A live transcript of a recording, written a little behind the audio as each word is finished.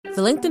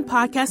The LinkedIn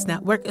Podcast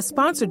Network is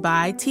sponsored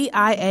by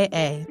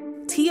TIAA.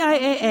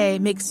 TIAA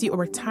makes you a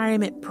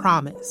retirement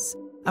promise,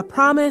 a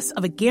promise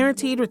of a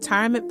guaranteed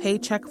retirement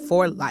paycheck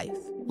for life.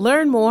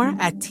 Learn more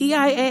at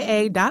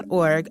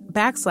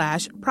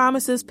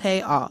TIAA.org/promises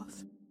pay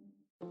off.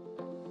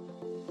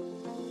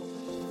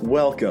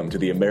 Welcome to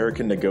the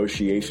American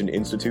Negotiation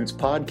Institute's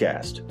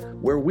podcast,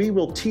 where we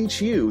will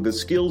teach you the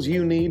skills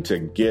you need to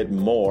get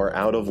more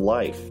out of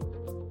life.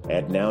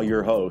 And now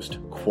your host,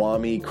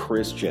 Kwame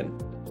Christian.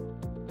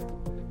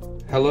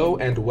 Hello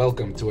and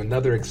welcome to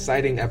another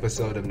exciting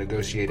episode of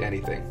Negotiate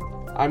Anything.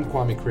 I'm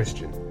Kwame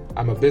Christian.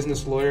 I'm a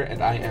business lawyer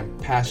and I am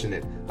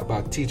passionate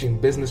about teaching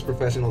business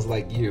professionals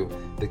like you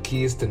the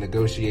keys to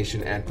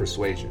negotiation and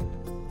persuasion.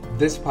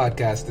 This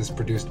podcast is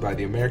produced by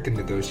the American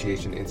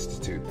Negotiation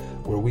Institute,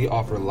 where we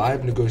offer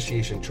live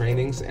negotiation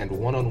trainings and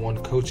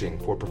one-on-one coaching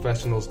for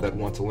professionals that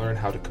want to learn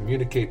how to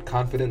communicate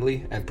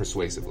confidently and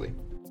persuasively.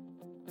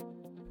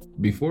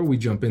 Before we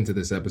jump into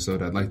this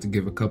episode, I'd like to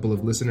give a couple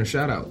of listener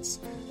shout-outs.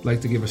 I'd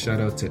like to give a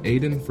shout-out to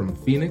Aiden from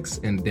Phoenix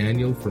and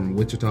Daniel from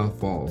Wichita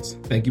Falls.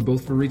 Thank you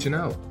both for reaching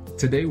out.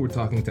 Today, we're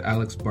talking to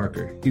Alex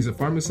Barker. He's a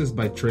pharmacist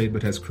by trade,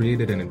 but has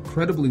created an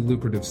incredibly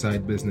lucrative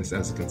side business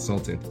as a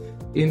consultant.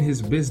 In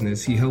his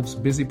business, he helps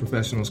busy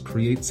professionals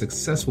create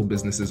successful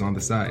businesses on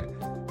the side.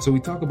 So we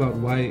talk about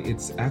why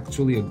it's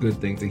actually a good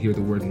thing to hear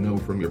the word no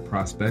from your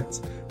prospects,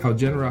 how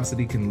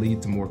generosity can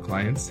lead to more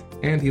clients,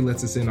 and he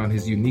lets us in on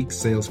his unique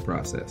sales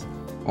process.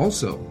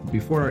 Also,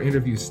 before our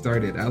interview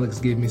started, Alex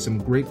gave me some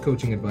great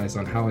coaching advice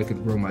on how I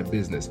could grow my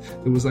business.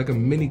 It was like a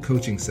mini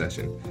coaching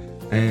session.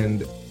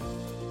 And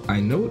I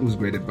know it was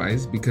great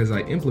advice because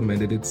I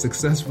implemented it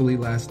successfully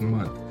last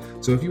month.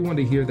 So if you want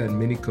to hear that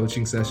mini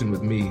coaching session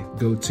with me,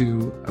 go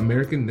to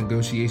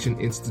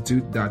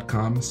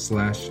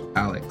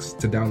AmericanNegotiationInstitute.com/Alex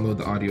to download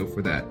the audio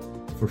for that,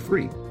 for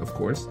free, of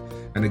course.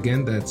 And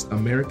again, that's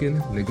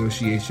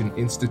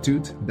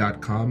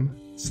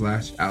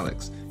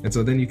AmericanNegotiationInstitute.com/Alex. And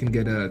so then you can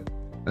get a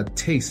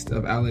taste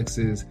of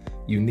Alex's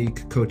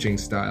unique coaching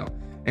style.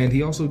 And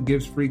he also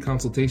gives free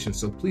consultations,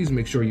 so please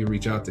make sure you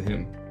reach out to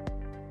him.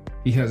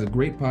 He has a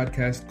great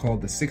podcast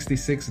called The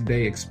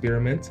 66-Day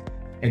Experiment,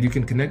 and you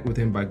can connect with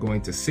him by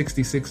going to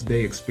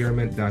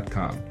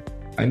 66dayexperiment.com.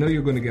 I know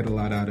you're going to get a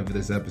lot out of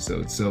this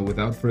episode, so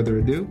without further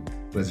ado,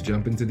 let's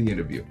jump into the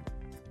interview.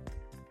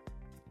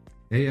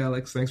 Hey,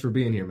 Alex, thanks for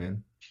being here,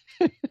 man.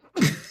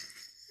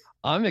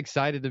 I'm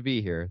excited to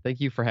be here.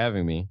 Thank you for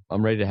having me.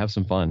 I'm ready to have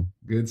some fun.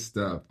 Good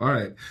stuff. All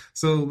right,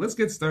 so let's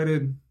get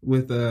started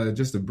with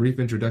just a brief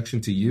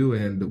introduction to you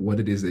and what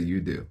it is that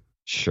you do.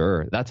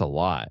 Sure. That's a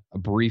lot. A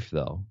brief,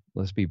 though.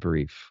 Let's be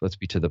brief. Let's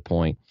be to the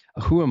point.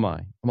 Who am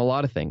I? I'm a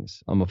lot of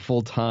things. I'm a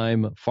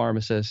full-time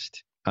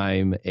pharmacist.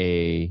 I'm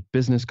a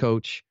business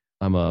coach.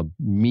 I'm a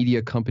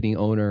media company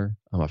owner.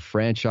 I'm a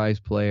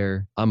franchise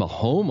player. I'm a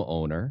home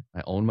owner.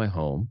 I own my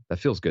home. That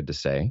feels good to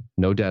say.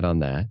 No debt on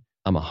that.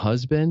 I'm a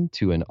husband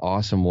to an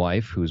awesome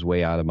wife who's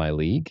way out of my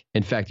league.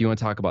 In fact, you want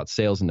to talk about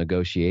sales and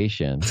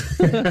negotiation.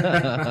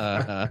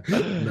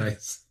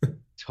 Nice.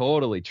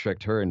 Totally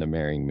tricked her into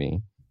marrying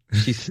me.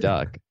 She's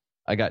stuck.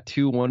 I got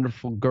two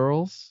wonderful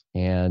girls,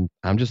 and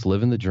I'm just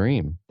living the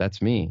dream.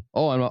 That's me.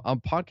 Oh, I'm a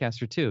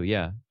podcaster too.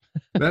 Yeah.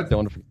 Don't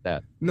want to forget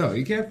that. No,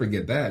 you can't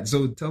forget that.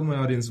 So tell my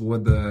audience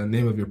what the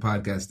name of your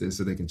podcast is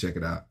so they can check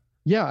it out.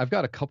 Yeah, I've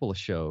got a couple of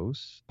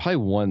shows. Probably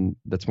one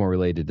that's more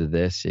related to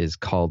this is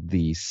called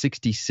the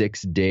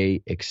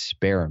 66-Day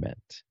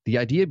Experiment. The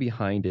idea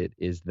behind it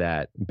is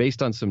that,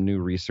 based on some new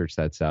research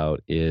that's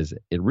out, is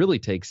it really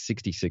takes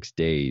 66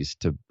 days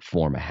to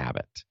form a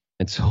habit.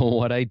 And so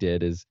what I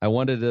did is I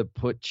wanted to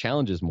put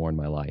challenges more in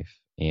my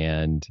life.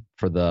 And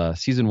for the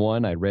season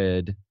 1, I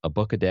read a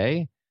book a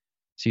day.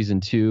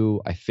 Season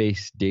 2, I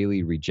faced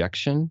daily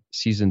rejection.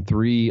 Season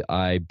 3,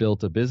 I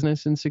built a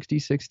business in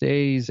 66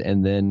 days.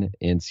 And then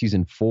in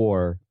season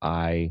 4,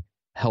 I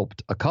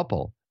helped a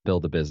couple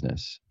build a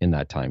business in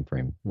that time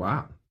frame.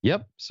 Wow.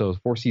 Yep. So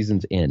 4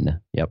 seasons in.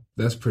 Yep.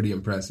 That's pretty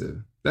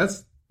impressive.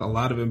 That's a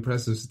lot of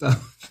impressive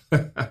stuff.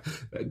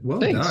 Well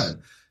Thanks.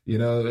 Done. You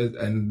know,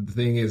 and the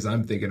thing is,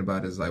 I'm thinking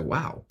about is like,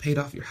 wow, paid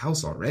off your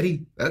house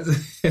already?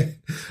 That's,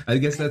 I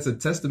guess that's a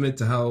testament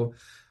to how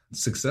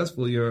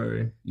successful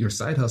your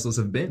side hustles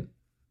have been.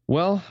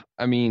 Well,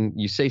 I mean,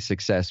 you say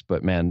success,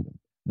 but man,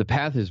 the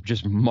path is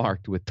just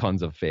marked with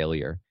tons of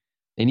failure.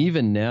 And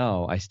even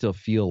now, I still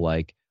feel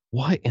like,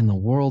 what in the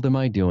world am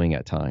I doing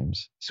at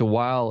times? So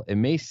while it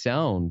may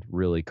sound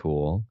really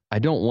cool, I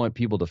don't want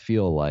people to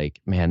feel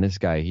like, man, this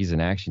guy, he's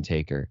an action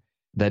taker.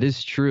 That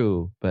is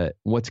true, but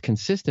what's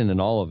consistent in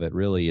all of it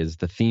really is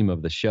the theme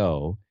of the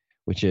show,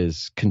 which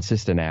is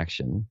consistent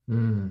action.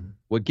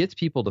 What gets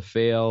people to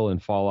fail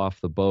and fall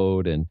off the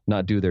boat and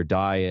not do their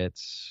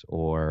diets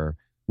or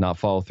not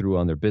follow through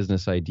on their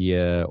business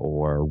idea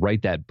or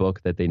write that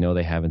book that they know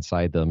they have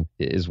inside them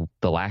is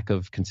the lack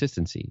of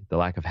consistency, the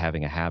lack of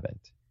having a habit.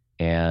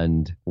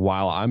 And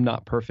while I'm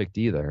not perfect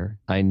either,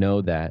 I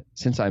know that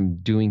since I'm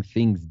doing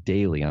things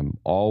daily, I'm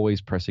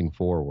always pressing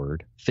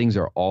forward. Things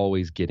are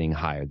always getting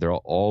higher. They're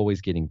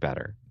always getting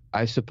better.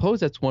 I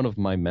suppose that's one of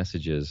my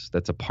messages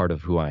that's a part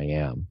of who I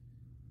am.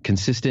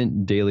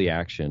 consistent daily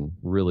action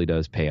really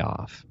does pay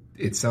off.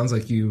 It sounds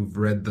like you've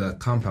read The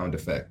Compound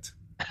Effect.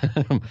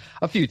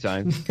 A few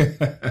times.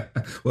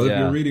 Well, if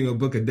you're reading a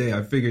book a day,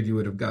 I figured you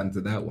would have gotten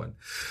to that one.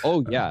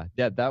 Oh yeah,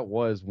 that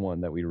was one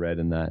that we read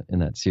in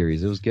that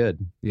series. It was good.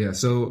 Yeah.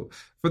 So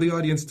for the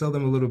audience, tell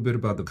them a little bit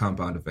about The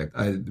Compound Effect.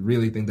 I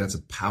really think that's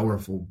a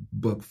powerful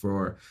book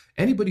for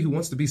anybody who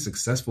wants to be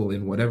successful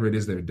in whatever it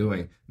is they're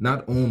doing,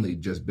 not only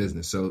just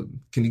business. So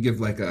can you give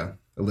like a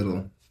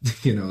little,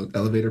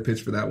 elevator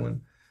pitch for that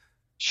one?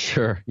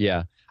 Sure.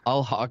 Yeah.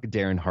 I'll hawk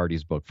Darren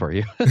Hardy's book for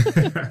you.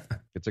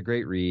 It's a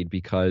great read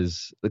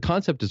because the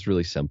concept is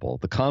really simple.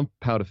 The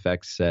compound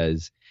effect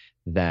says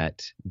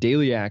that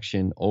daily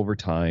action over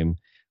time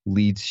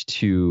leads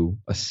to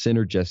a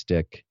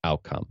synergistic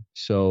outcome.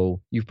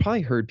 So you've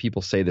probably heard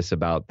people say this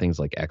about things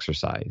like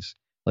exercise.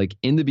 Like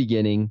in the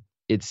beginning,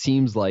 it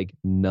seems like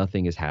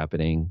nothing is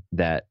happening,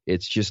 that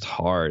it's just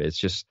hard. It's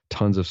just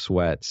tons of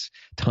sweats,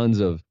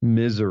 tons of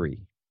misery.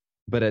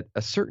 But at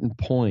a certain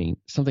point,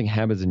 something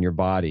happens in your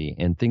body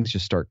and things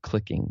just start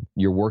clicking.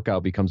 Your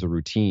workout becomes a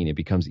routine. It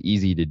becomes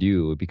easy to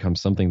do. It becomes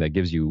something that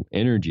gives you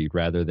energy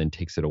rather than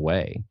takes it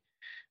away.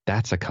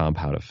 That's a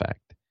compound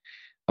effect.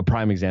 A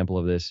prime example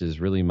of this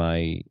is really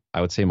my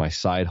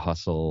side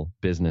hustle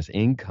business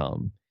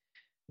income.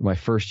 My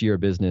first year of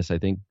business, I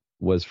think,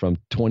 was from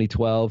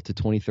 2012 to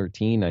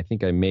 2013. I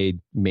think I made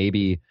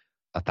maybe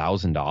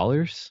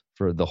 $1,000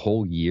 for the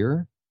whole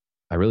year.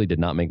 I really did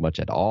not make much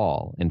at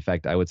all. In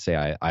fact, I would say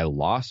I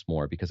lost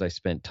more because I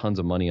spent tons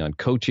of money on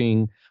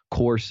coaching,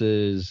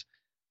 courses,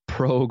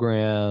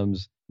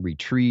 programs,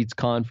 retreats,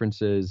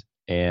 conferences,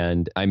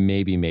 and I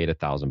maybe made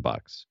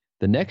 $1,000.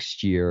 The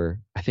next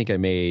year, I think I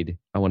made,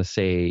 I want to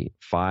say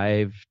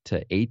 $5,000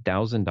 to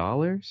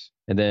 $8,000.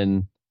 And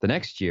then the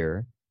next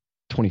year,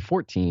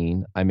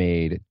 2014, I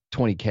made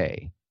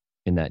 $20K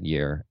in that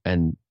year.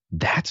 And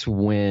that's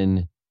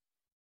when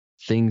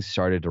things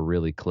started to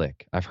really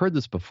click. I've heard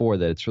this before,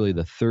 that it's really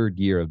the third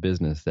year of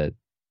business that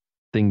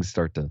things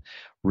start to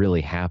really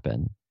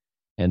happen.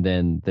 And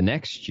then the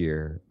next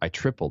year, I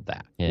tripled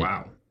that.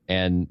 Wow.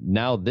 And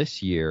now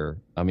this year,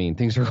 I mean,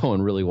 things are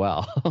going really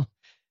well.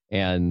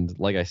 And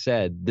like I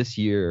said, this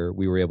year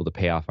we were able to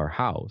pay off our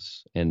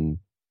house. And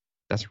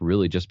that's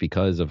really just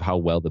because of how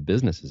well the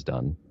business is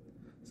done.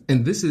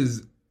 And this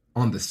is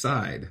on the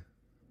side.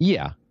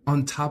 Yeah.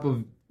 On top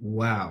of,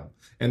 wow.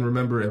 And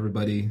remember,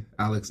 everybody,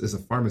 Alex is a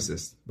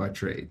pharmacist by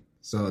trade.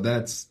 So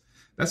that's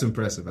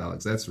impressive,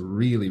 Alex. That's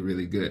really,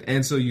 really good.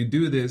 And so you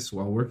do this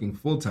while working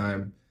full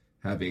time,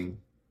 having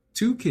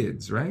 2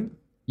 kids, right?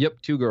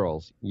 Yep, 2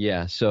 girls.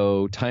 Yeah,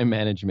 so time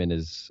management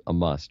is a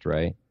must,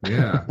 right?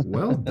 Yeah,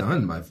 well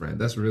done, my friend.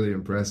 That's really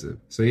impressive.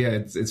 So yeah,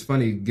 it's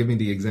funny giving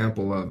the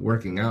example of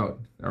working out.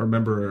 I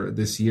remember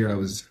this year I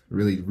was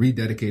really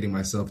rededicating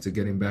myself to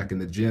getting back in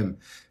the gym.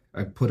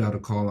 I put out a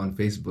call on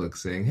Facebook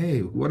saying, hey,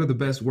 what are the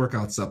best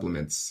workout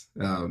supplements?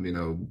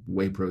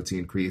 Whey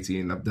protein,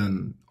 creatine. I've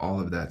done all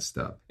of that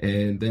stuff.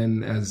 And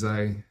then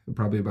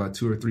probably about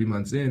 2 or 3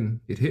 months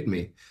in, it hit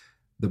me.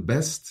 The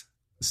best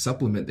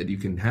supplement that you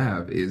can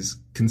have is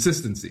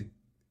consistency.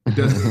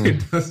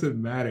 It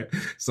doesn't matter.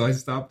 So I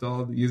stopped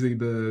all using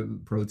the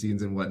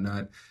proteins and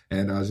whatnot.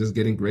 And I was just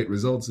getting great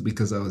results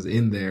because I was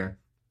in there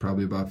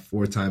probably about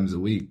 4 times a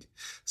week.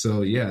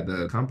 So yeah,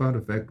 The Compound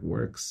Effect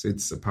works.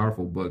 It's a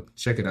powerful book.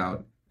 Check it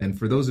out. And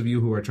for those of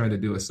you who are trying to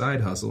do a side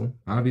hustle,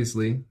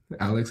 obviously,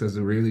 Alex has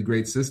a really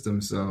great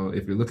system. So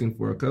if you're looking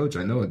for a coach,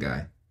 I know a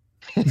guy.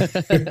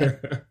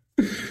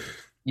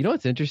 You know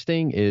what's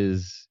interesting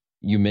is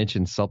you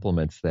mentioned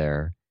supplements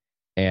there,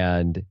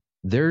 and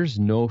there's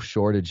no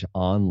shortage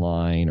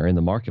online or in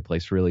the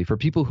marketplace really for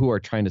people who are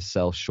trying to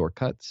sell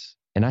shortcuts.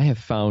 And I have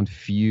found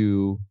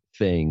few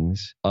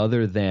things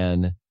other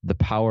than the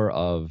power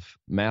of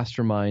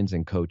masterminds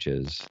and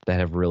coaches that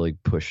have really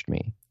pushed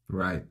me.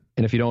 Right.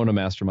 And if you don't know what a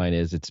mastermind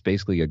is, it's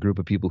basically a group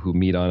of people who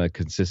meet on a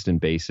consistent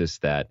basis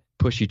that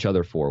push each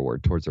other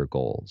forward towards their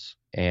goals.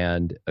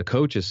 And a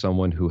coach is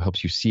someone who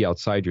helps you see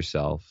outside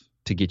yourself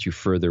to get you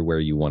further where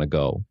you want to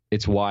go.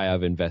 It's why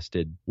I've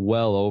invested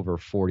well over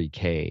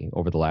 $40K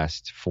over the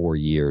last 4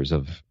 years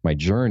of my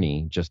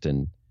journey just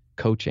in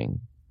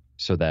coaching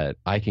so that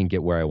I can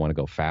get where I want to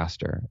go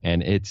faster.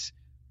 And it's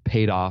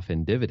paid off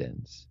in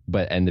dividends.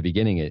 But in the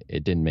beginning,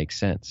 it didn't make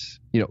sense.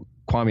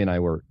 Kwame and I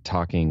were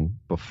talking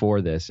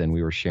before this, and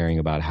we were sharing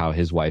about how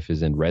his wife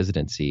is in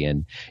residency,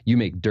 and you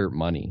make dirt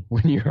money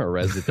when you're a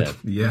resident.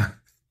 Yeah.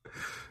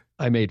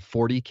 I made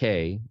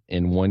 $40K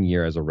in 1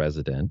 year as a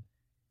resident.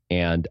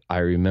 And I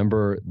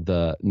remember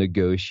the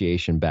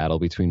negotiation battle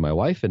between my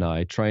wife and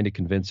I trying to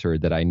convince her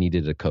that I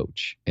needed a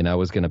coach, and I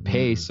was going to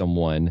pay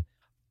someone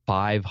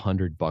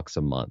 $500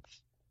 a month,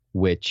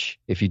 which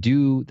if you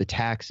do the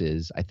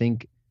taxes, I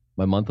think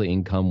my monthly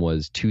income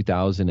was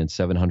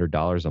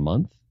 $2,700 a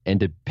month. And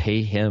to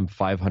pay him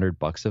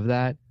 $500 of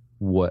that,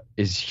 what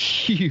is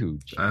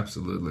huge.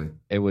 Absolutely.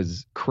 It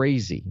was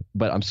crazy,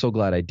 but I'm so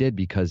glad I did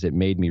because it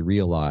made me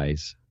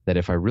realize that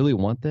if I really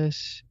want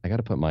this, I got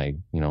to put my,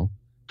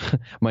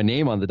 my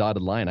name on the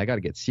dotted line. I got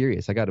to get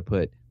serious. I got to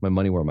put my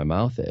money where my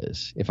mouth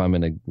is if I'm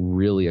going to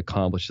really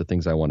accomplish the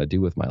things I want to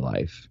do with my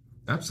life.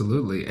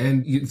 Absolutely.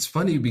 And it's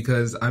funny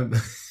because I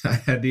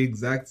had the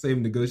exact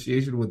same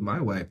negotiation with my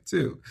wife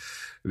too,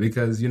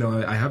 because,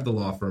 I have the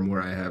law firm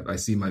where I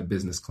see my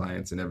business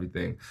clients and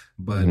everything,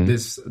 but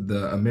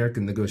the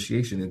American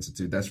Negotiation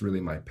Institute, that's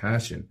really my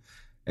passion.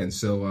 And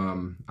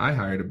so I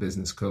hired a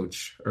business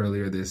coach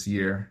earlier this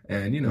year.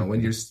 And,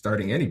 when you're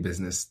starting any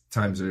business,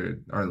 times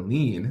are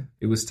lean.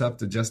 It was tough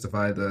to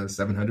justify the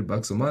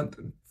 $700 a month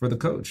for the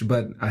coach.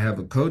 But I have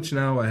a coach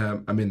now.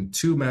 I'm in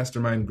 2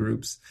 mastermind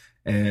groups,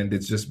 and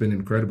it's just been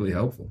incredibly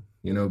helpful,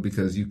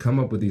 because you come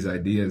up with these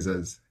ideas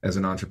as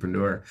an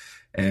entrepreneur,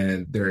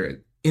 and they're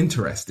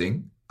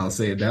interesting. I'll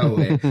say it that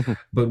way.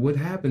 But what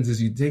happens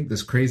is you take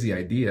this crazy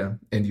idea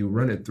and you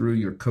run it through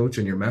your coach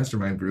and your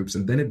mastermind groups,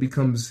 and then it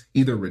becomes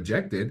either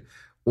rejected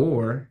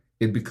or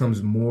it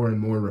becomes more and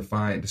more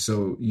refined.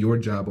 So your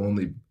job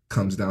only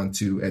comes down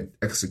to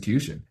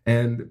execution.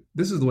 And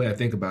this is the way I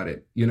think about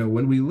it.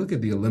 When we look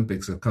at the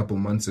Olympics a couple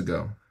months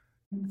ago.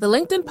 The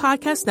LinkedIn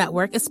Podcast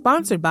Network is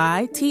sponsored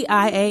by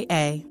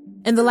TIAA.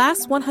 In the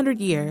last 100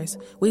 years,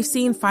 we've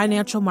seen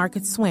financial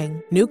markets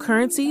swing, new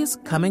currencies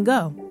come and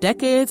go,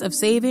 decades of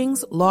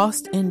savings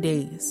lost in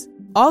days,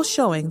 all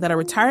showing that a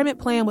retirement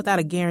plan without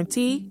a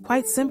guarantee,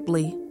 quite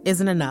simply,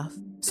 isn't enough.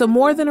 So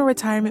more than a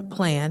retirement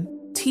plan,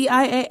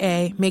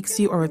 TIAA makes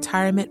you a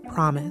retirement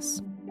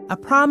promise. A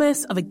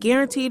promise of a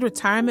guaranteed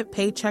retirement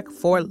paycheck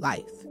for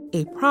life.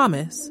 A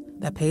promise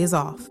that pays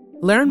off.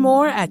 Learn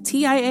more at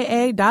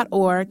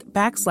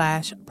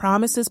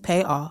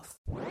TIAA.org/promisespayoff.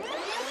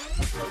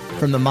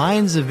 From the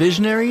minds of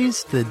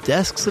visionaries to the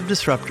desks of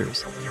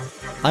disruptors,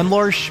 I'm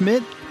Lars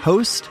Schmidt,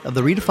 host of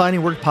the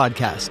Redefining Work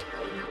podcast.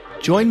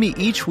 Join me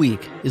each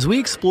week as we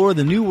explore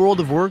the new world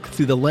of work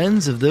through the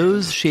lens of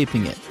those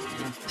shaping it.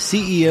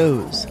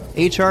 CEOs,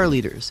 HR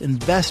leaders,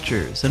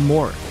 investors, and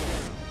more.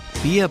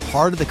 Be a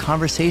part of the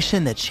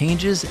conversation that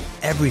changes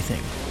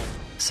everything.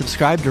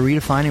 Subscribe to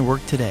Redefining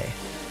Work today.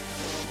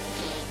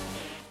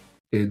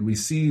 We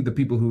see the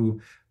people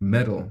who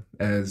medal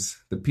as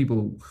the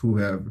people who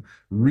have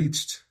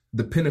reached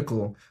the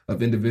pinnacle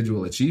of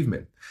individual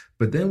achievement.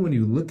 But then when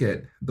you look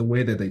at the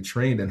way that they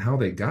trained and how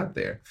they got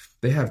there,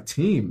 they have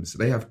teams,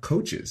 they have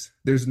coaches.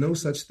 There's no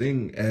such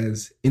thing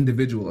as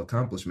individual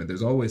accomplishment.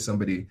 There's always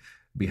somebody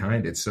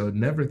behind it. So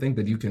never think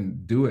that you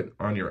can do it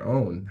on your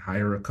own.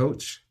 Hire a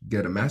coach,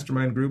 get a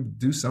mastermind group,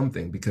 do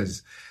something,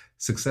 because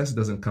success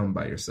doesn't come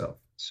by yourself.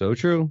 So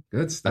true.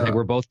 Good stuff. I think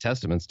we're both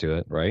testaments to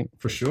it, right?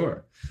 For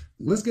sure.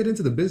 Let's get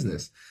into the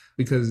business,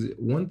 because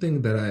one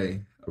thing that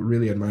I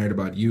really admired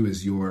about you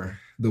is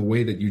the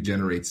way that you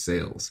generate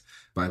sales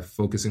by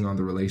focusing on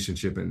the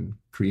relationship and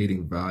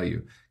creating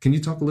value. Can you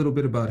talk a little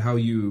bit about how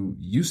you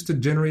used to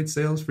generate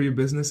sales for your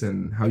business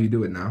and how you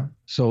do it now?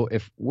 So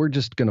if we're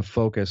just going to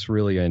focus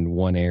really in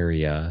one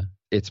area,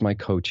 it's my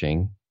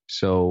coaching.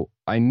 So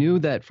I knew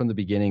that from the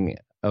beginning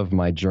of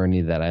my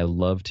journey that I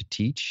love to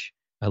teach.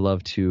 I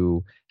love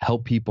to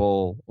help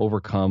people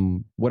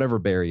overcome whatever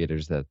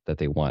barriers that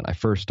they want. I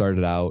first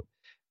started out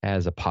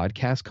as a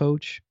podcast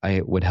coach.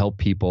 I would help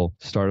people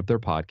start up their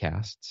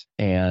podcasts,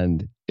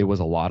 and it was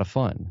a lot of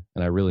fun,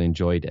 and I really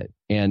enjoyed it.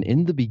 And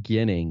in the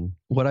beginning,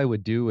 what I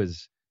would do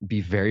is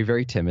be very,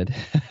 very timid,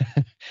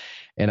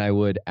 and I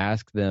would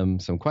ask them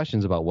some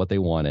questions about what they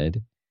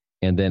wanted.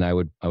 And then I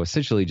would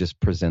essentially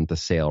just present the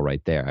sale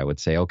right there. I would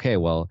say, okay,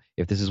 well,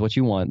 if this is what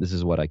you want, this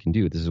is what I can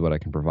do. This is what I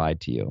can provide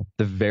to you.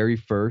 The very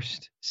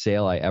first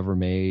sale I ever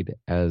made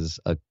as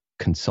a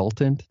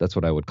consultant, that's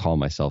what I would call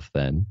myself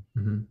then,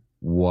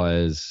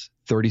 was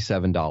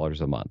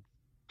 $37 a month.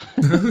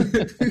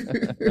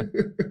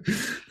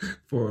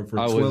 for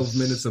 12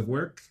 minutes of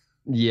work?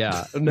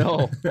 Yeah,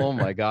 no. Oh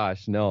my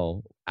gosh,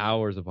 no.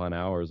 Hours upon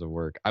hours of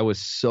work. I was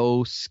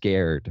so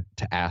scared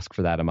to ask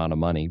for that amount of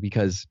money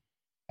because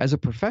as a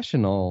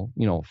professional,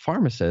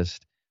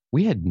 pharmacist,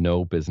 we had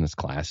no business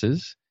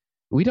classes.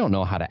 We don't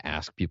know how to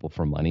ask people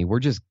for money. We're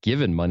just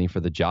given money for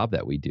the job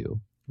that we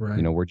do.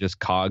 Right. We're just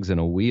cogs in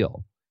a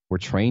wheel. We're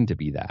trained to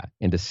be that.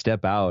 And to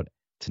step out,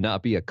 to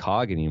not be a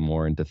cog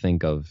anymore and to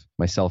think of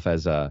myself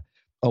as a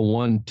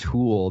one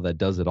tool that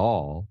does it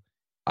all,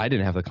 I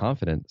didn't have the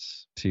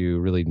confidence to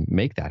really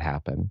make that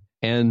happen.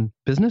 And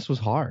business was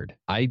hard.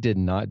 I did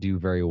not do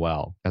very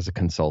well as a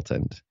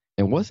consultant.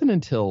 It wasn't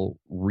until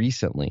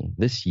recently,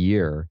 this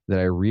year, that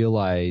I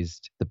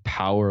realized the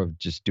power of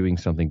just doing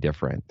something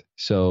different.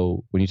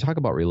 So when you talk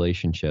about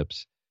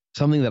relationships,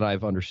 something that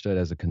I've understood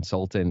as a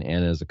consultant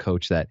and as a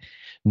coach, that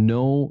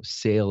no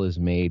sale is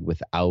made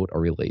without a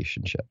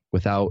relationship,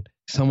 without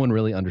someone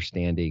really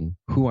understanding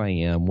who I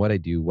am, what I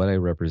do, what I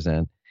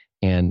represent,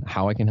 and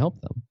how I can help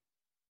them.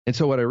 And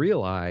so what I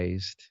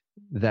realized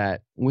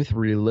that with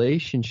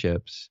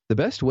relationships, the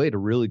best way to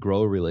really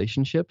grow a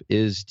relationship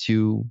is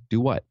to do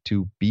what?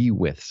 To be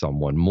with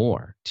someone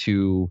more,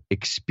 to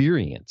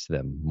experience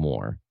them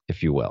more,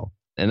 if you will.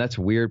 And that's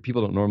weird.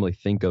 People don't normally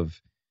think of,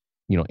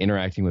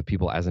 interacting with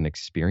people as an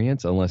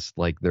experience unless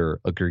like they're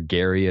a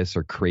gregarious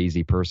or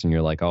crazy person.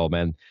 You're like, oh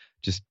man,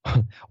 just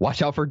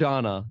watch out for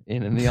Donna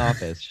in the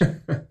office.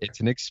 It's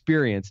an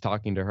experience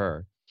talking to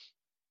her.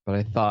 But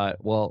I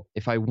thought, well,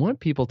 if I want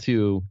people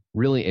to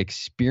really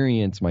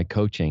experience my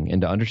coaching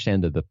and to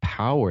understand the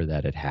power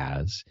that it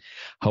has,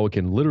 how it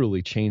can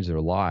literally change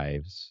their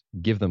lives,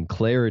 give them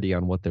clarity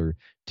on what they're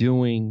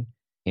doing,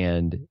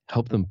 and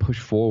help them push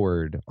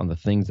forward on the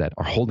things that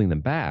are holding them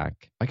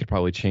back, I could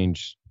probably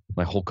change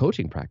my whole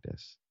coaching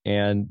practice.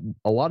 And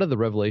a lot of the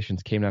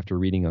revelations came after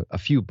reading a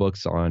few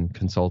books on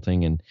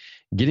consulting and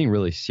getting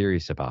really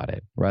serious about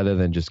it, rather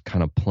than just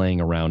kind of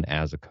playing around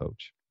as a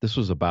coach. This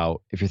was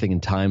about, if you're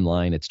thinking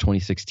timeline, it's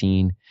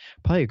 2016,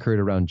 probably occurred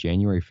around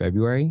January,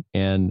 February.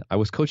 And I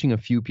was coaching a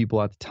few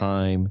people at the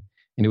time,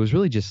 and it was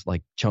really just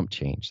like chump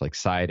change, like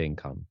side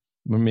income,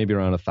 maybe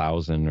around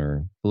 1,000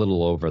 or a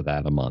little over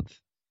that a month.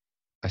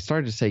 I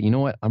started to say, you know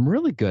what, I'm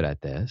really good at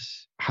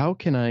this. How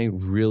can I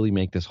really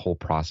make this whole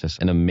process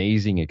an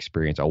amazing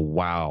experience, a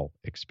wow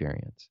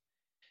experience?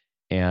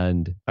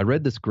 And I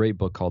read this great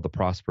book called The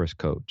Prosperous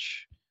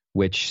Coach,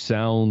 which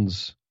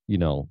sounds,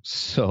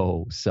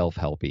 so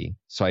self-helpy.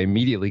 So I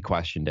immediately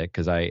questioned it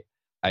because I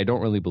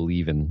don't really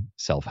believe in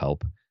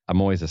self-help. I'm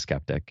always a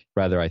skeptic.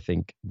 Rather, I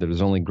think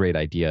there's only great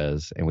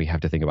ideas and we have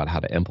to think about how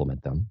to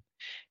implement them.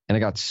 And I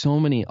got so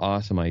many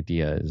awesome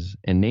ideas,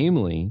 and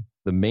namely,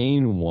 the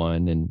main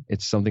one, and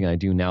it's something I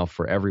do now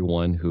for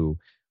everyone who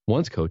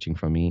wants coaching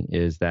from me,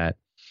 is that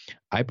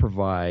I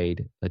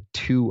provide a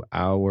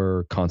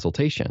 2-hour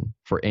consultation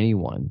for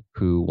anyone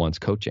who wants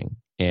coaching.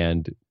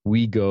 And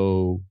we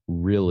go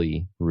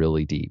really,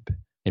 really deep.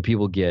 And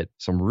people get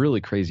some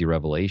really crazy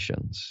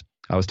revelations.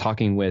 I was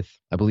talking with,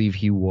 I believe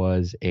he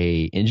was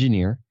an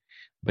engineer,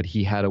 but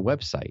he had a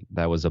website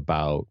that was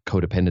about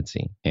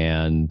codependency,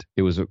 and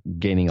it was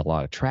gaining a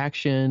lot of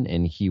traction,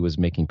 and he was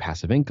making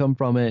passive income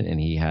from it. And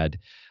he had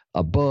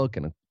a book,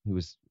 and he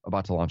was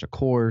about to launch a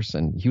course,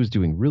 and he was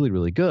doing really,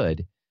 really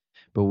good.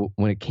 But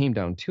when it came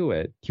down to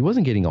it, he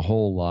wasn't getting a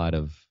whole lot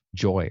of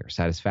joy or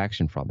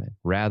satisfaction from it.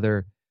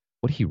 Rather,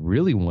 what he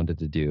really wanted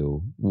to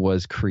do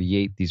was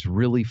create these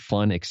really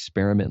fun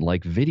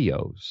experiment-like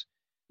videos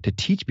to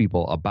teach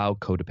people about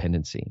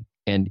codependency.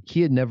 And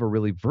he had never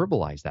really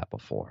verbalized that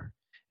before.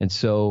 And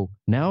so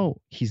now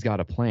he's got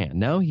a plan.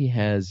 Now he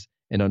has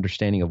an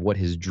understanding of what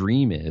his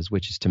dream is,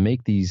 which is to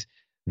make these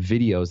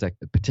videos that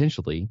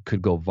potentially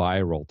could go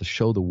viral to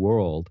show the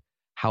world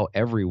how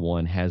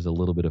everyone has a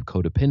little bit of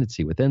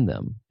codependency within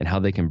them and how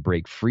they can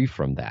break free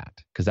from that.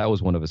 Because that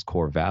was one of his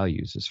core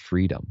values, is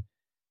freedom.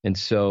 And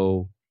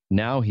so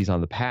now he's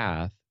on the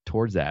path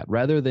towards that.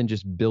 Rather than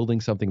just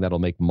building something that'll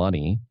make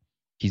money,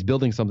 he's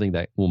building something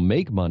that will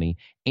make money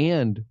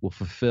and will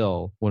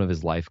fulfill one of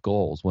his life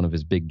goals, one of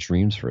his big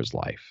dreams for his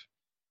life.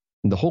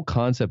 And the whole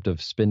concept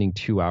of spending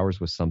 2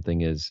 hours with something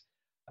is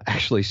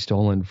actually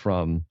stolen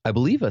from, I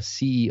believe, a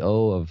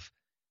CEO of,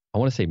 I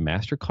want to say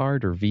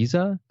MasterCard or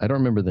Visa. I don't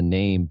remember the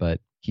name,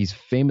 but he's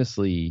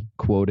famously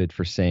quoted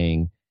for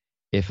saying,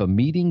 if a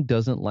meeting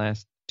doesn't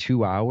last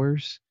 2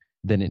 hours,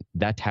 then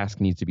that task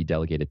needs to be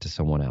delegated to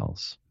someone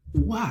else.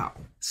 Wow.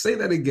 Say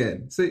that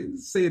again. Say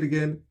it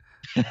again.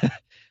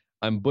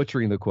 I'm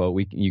butchering the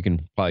quote. You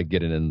can probably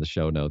get it in the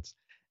show notes.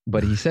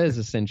 But he says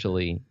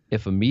essentially,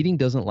 if a meeting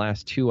doesn't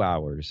last 2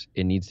 hours,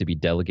 it needs to be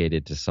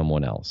delegated to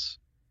someone else.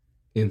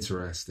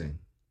 Interesting.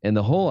 And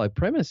the whole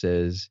premise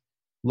is,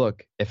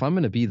 look, if I'm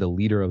going to be the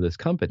leader of this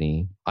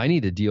company, I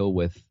need to deal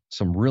with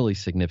some really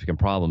significant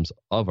problems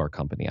of our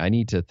company. I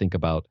need to think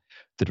about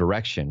the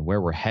direction,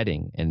 where we're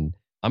heading, and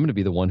I'm going to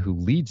be the one who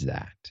leads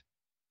that.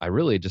 I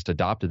really just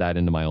adopted that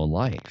into my own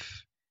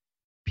life.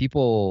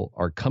 People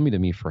are coming to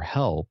me for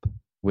help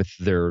with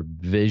their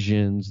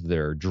visions,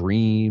 their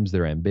dreams,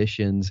 their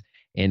ambitions.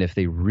 And if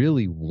they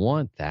really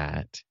want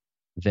that,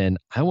 then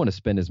I want to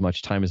spend as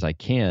much time as I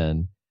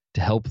can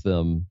to help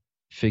them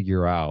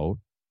figure out,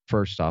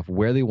 first off,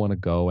 where they want to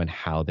go and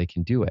how they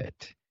can do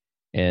it,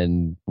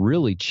 and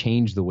really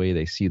change the way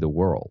they see the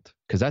world.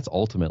 Because that's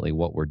ultimately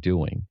what we're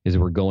doing, is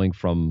we're going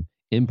from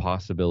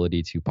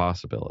impossibility to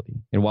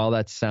possibility. And while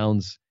that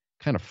sounds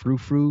kind of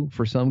frou-frou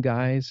for some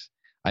guys,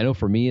 I know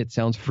for me it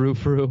sounds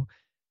frou-frou,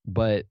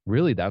 but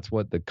really that's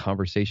what the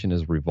conversation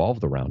is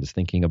revolved around, is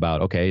thinking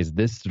about, okay, is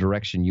this the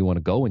direction you want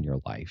to go in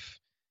your life?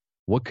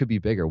 What could be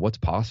bigger? What's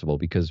possible?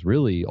 Because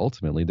really,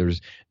 ultimately, there's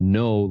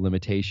no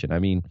limitation. I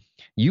mean,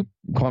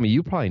 Kwame,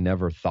 you probably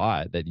never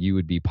thought that you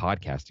would be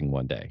podcasting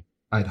one day.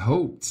 I'd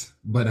hoped,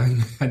 but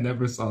I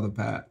never saw the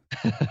path.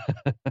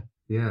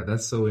 Yeah,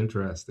 that's so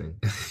interesting.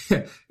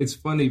 It's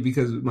funny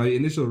because my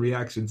initial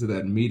reaction to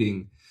that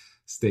meeting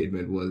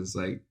statement was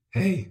like,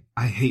 hey,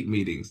 I hate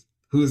meetings.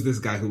 Who is this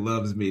guy who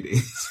loves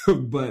meetings?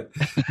 but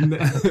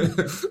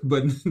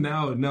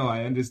now, no,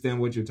 I understand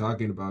what you're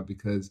talking about,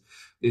 because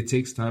it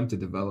takes time to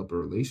develop a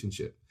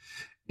relationship.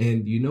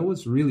 And you know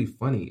what's really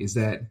funny is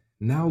that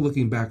now,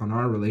 looking back on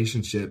our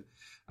relationship,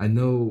 I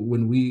know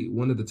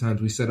one of the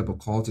times we set up a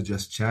call to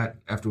just chat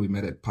after we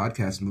met at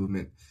Podcast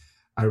Movement,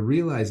 I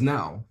realize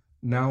now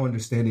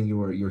understanding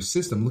your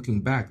system, looking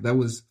back, it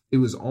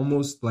was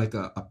almost like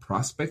a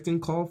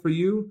prospecting call for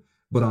you.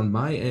 But on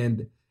my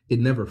end, it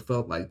never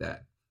felt like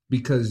that.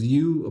 because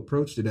you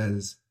approached it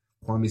as,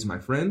 Kwame's my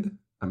friend.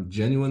 I'm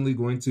genuinely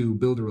going to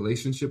build a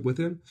relationship with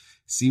him,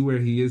 see where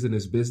he is in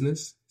his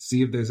business,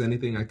 see if there's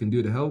anything I can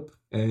do to help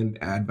and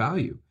add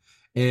value.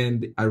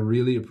 And I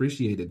really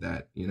appreciated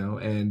that,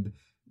 and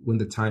when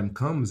the time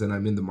comes and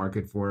I'm in the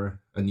market for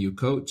a new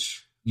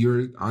coach,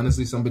 you're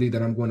honestly somebody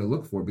that I'm going to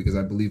look for, because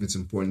I believe it's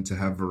important to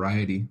have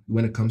variety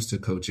when it comes to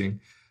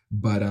coaching.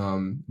 But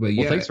yeah.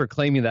 Well, thanks for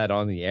claiming that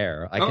on the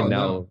air. I can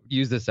now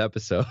use this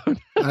episode.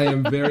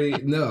 I'm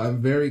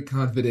very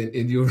confident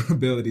in your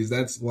abilities.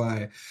 That's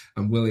why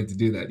I'm willing to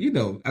do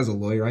that. As a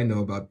lawyer, I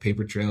know about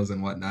paper trails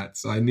and whatnot.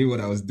 So I knew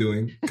what I was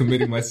doing,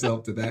 committing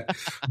myself to that.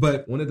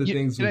 But one of the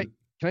things...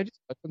 Can I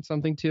just touch on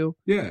something too?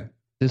 Yeah.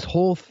 This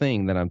whole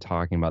thing that I'm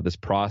talking about, this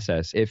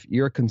process, if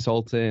you're a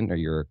consultant or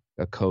you're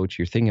a coach,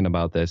 you're thinking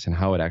about this and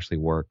how it actually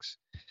works.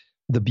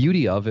 The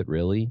beauty of it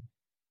really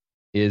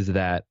is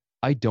that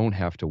I don't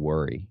have to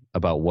worry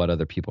about what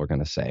other people are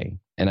going to say.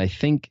 And I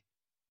think,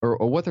 or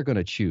what they're going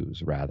to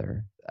choose,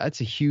 rather.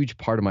 That's a huge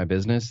part of my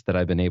business that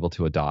I've been able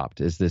to adopt,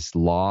 is this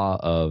law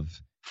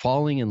of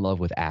falling in love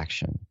with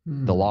action.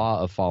 The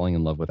law of falling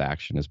in love with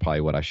action is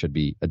probably what I should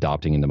be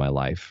adopting into my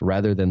life,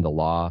 rather than the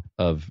law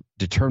of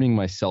determining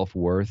my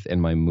self-worth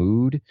and my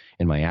mood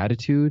and my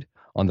attitude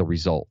on the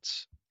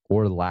results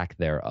or lack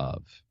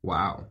thereof.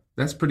 Wow.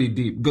 That's pretty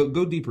deep.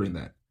 Go deeper in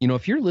that.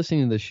 If you're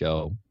listening to the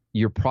show,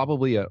 you're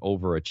probably an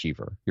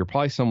overachiever. You're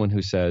probably someone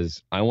who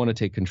says, I want to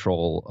take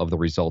control of the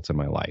results in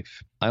my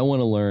life. I want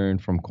to learn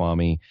from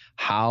Kwame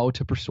how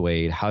to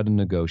persuade, how to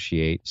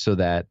negotiate so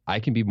that I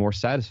can be more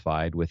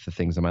satisfied with the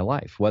things in my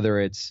life,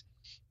 whether it's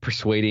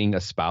persuading a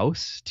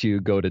spouse to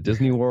go to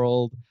Disney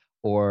World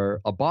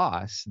or a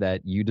boss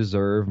that you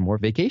deserve more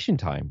vacation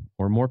time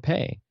or more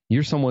pay.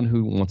 You're someone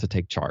who wants to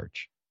take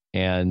charge.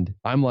 And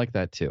I'm like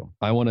that too.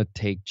 I want to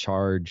take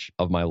charge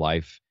of my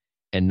life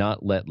and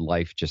not let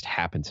life just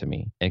happen to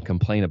me and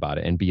complain about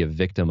it and be a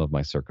victim of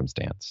my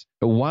circumstance.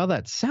 But while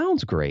that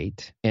sounds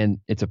great and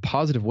it's a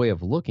positive way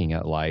of looking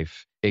at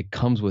life, it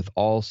comes with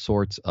all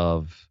sorts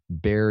of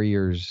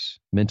barriers,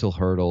 mental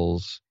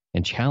hurdles,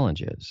 and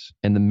challenges.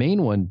 And the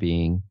main one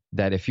being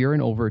that if you're an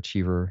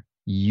overachiever,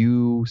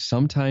 you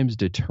sometimes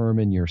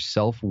determine your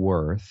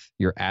self-worth,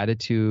 your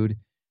attitude,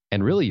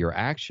 and really your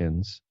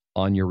actions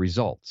on your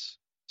results.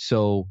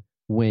 So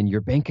when your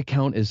bank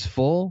account is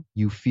full,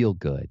 you feel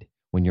good.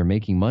 When you're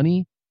making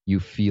money, you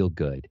feel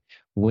good.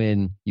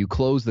 When you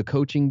close the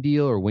coaching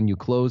deal or when you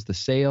close the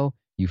sale,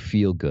 you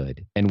feel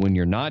good. And when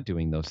you're not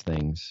doing those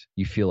things,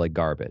 you feel like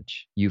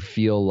garbage. You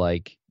feel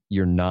like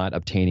you're not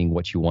obtaining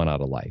what you want out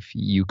of life.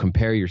 You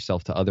compare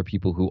yourself to other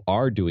people who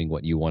are doing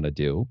what you want to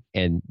do,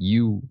 and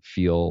you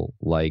feel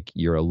like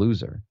you're a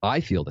loser.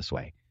 I feel this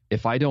way.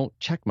 If I don't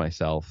check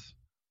myself,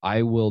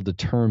 I will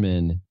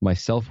determine my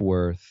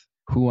self-worth,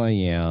 who I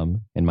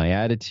am, and my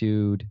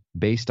attitude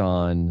based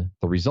on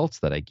the results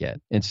that I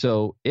get. And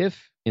so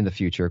if in the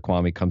future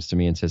Kwame comes to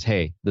me and says,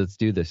 hey, let's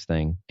do this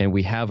thing, and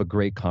we have a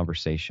great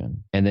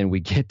conversation, and then we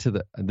get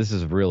to this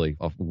is really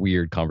a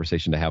weird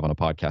conversation to have on a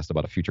podcast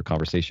about a future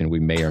conversation we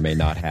may or may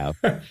not have.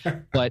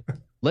 But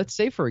let's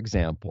say, for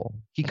example,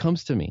 he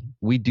comes to me,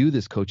 we do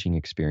this coaching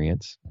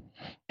experience,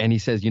 and he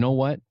says, you know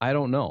what? I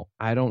don't know.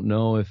 I don't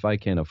know if I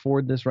can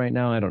afford this right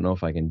now. I don't know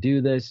if I can do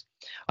this.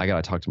 I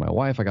got to talk to my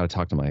wife. I got to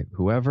talk to my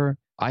whoever.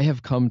 I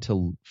have come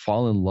to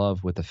fall in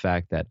love with the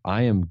fact that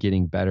I am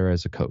getting better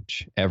as a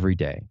coach every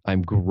day.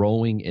 I'm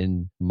growing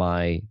in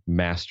my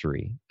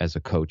mastery as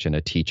a coach and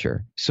a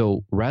teacher.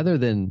 So rather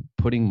than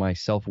putting my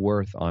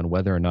self-worth on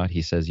whether or not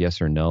he says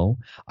yes or no,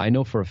 I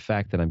know for a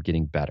fact that I'm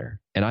getting better.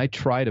 And I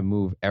try to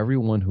move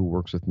everyone who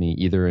works with me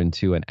either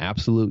into an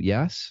absolute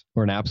yes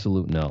or an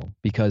absolute no,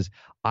 because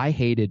I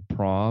hated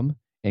prom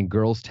and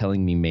girls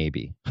telling me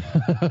maybe.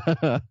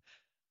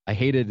 I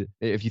hated,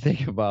 if you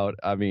think about,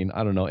 I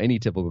don't know, any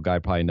typical guy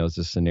probably knows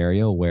this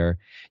scenario where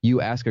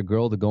you ask a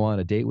girl to go on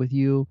a date with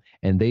you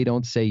and they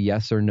don't say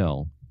yes or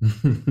no.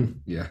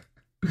 Yeah.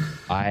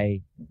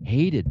 I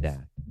hated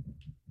that.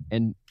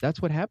 And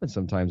that's what happens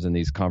sometimes in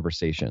these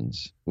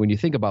conversations. When you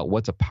think about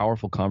what's a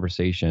powerful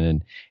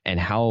conversation and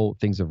how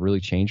things have really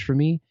changed for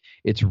me,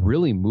 it's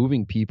really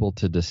moving people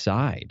to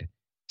decide,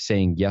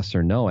 saying yes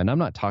or no. And I'm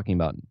not talking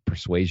about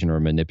persuasion or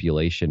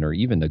manipulation or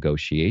even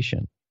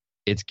negotiation.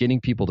 It's getting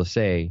people to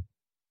say,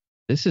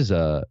 this is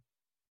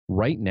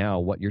right now,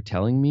 what you're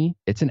telling me,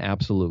 it's an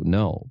absolute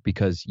no,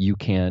 because you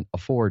can't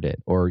afford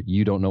it, or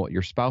you don't know what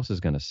your spouse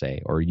is going to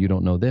say, or you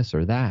don't know this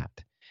or that.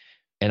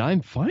 And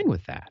I'm fine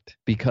with that,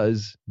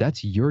 because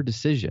that's your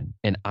decision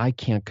and I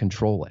can't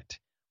control it.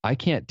 I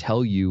can't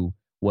tell you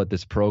what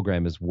this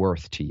program is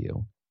worth to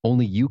you.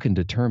 Only you can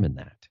determine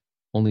that.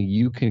 Only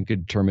you can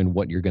determine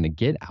what you're going to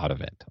get out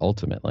of it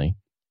ultimately.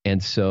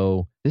 And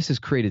so this has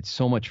created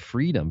so much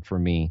freedom for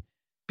me,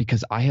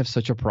 because I have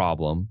such a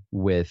problem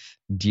with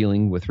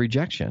dealing with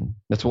rejection.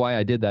 That's why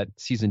I did that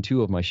season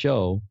 2 of my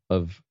show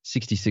of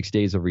 66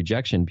 Days of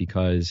Rejection,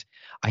 because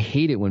I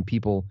hate it when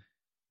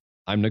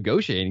I'm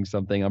negotiating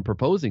something, I'm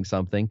proposing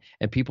something,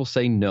 and people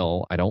say,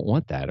 no, I don't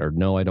want that, or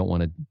no, I don't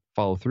want to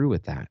follow through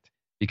with that.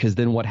 Because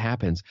then what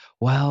happens?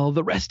 Well,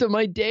 the rest of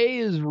my day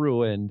is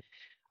ruined.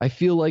 I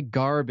feel like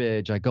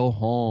garbage. I go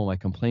home. I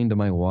complain to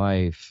my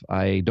wife.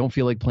 I don't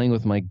feel like playing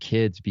with my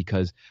kids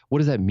because what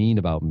does that mean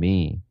about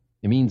me?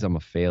 It means I'm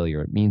a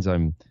failure. It means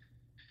I'm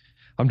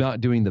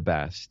not doing the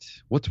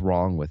best. What's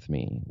wrong with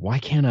me? Why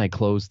can't I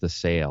close the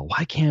sale?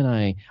 Why can't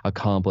I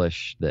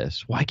accomplish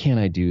this? Why can't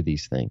I do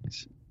these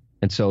things?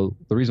 And so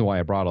the reason why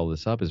I brought all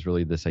this up is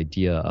really this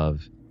idea of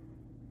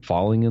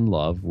falling in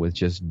love with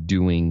just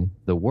doing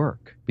the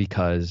work,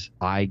 because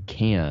I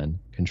can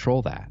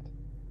control that.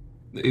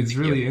 It's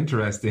really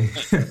interesting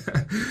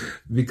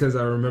because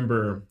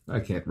I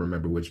can't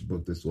remember which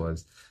book this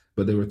was,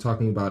 but they were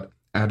talking about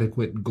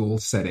adequate goal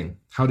setting,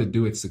 how to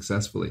do it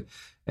successfully.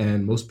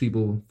 And most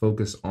people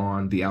focus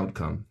on the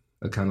outcome,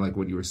 kind of like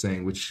what you were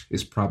saying, which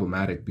is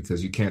problematic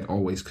because you can't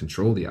always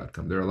control the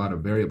outcome. There are a lot of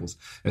variables,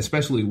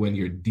 especially when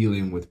you're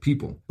dealing with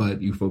people,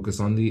 but you focus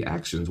on the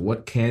actions.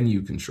 What can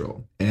you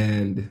control?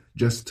 And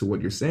just to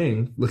what you're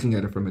saying, looking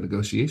at it from a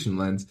negotiation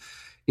lens,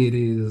 it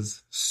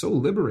is so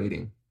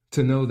liberating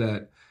to know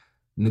that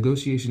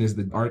negotiation is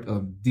the art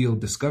of deal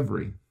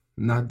discovery,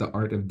 not the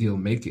art of deal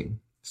making.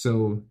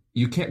 So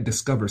you can't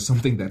discover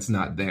something that's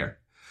not there.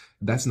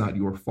 That's not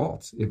your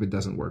fault if it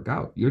doesn't work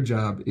out. Your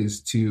job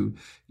is to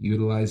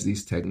utilize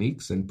these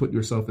techniques and put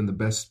yourself in the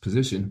best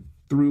position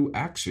through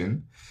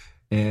action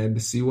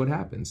and see what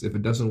happens. If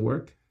it doesn't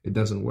work, it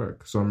doesn't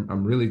work. So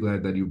I'm really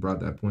glad that you brought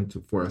that point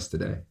for us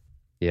today.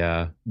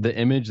 Yeah. The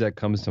image that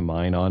comes to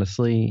mind,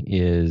 honestly,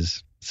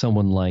 is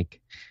someone like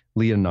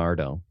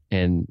Leonardo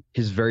and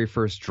his very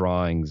first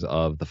drawings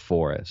of the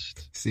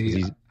forest.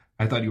 See,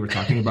 I thought you were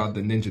talking about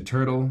the Ninja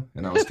Turtle,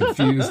 and I was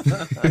confused.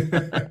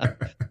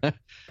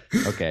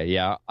 Okay,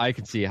 yeah, I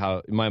can see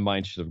how my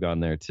mind should have gone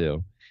there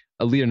too.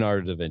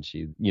 Leonardo da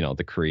Vinci,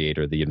 the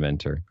creator, the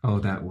inventor. Oh,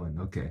 that one.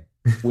 Okay.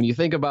 When you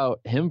think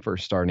about him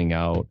first starting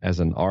out as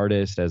an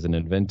artist, as an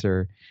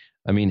inventor,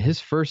 I mean, his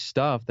first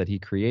stuff that he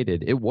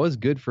created, it was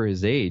good for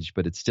his age,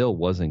 but it still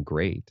wasn't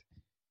great.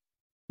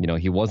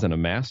 He wasn't a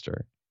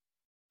master.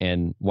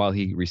 And while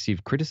he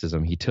received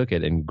criticism, he took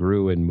it and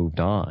grew and moved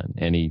on.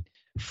 And he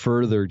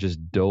further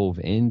just dove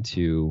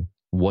into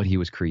what he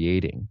was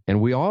creating. And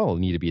we all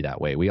need to be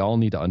that way. We all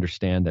need to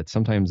understand that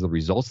sometimes the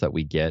results that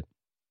we get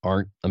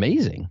aren't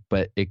amazing,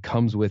 but it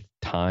comes with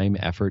time,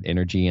 effort,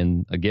 energy,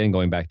 and again,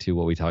 going back to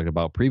what we talked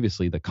about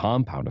previously, the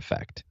compound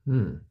effect.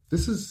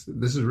 This is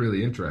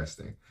really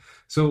interesting.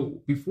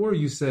 So before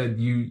you said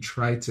you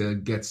try to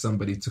get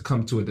somebody to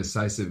come to a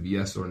decisive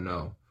yes or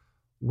no,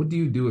 what do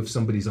you do if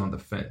somebody's on the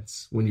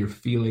fence when you're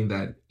feeling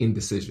that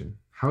indecision?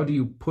 How do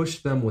you push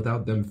them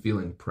without them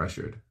feeling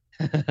pressured?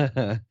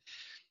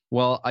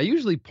 Well, I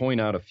usually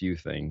point out a few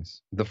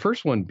things. The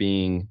first one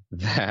being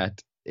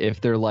that if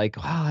they're like,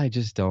 I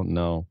just don't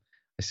know,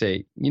 I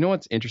say, you know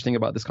what's interesting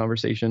about this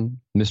conversation,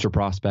 Mr.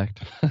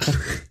 Prospect?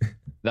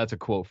 That's a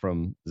quote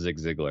from Zig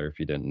Ziglar, if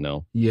you didn't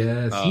know.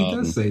 Yes, he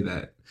does say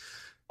that.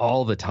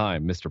 All the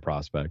time, Mr.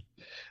 Prospect.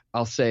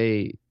 I'll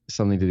say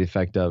something to the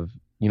effect of,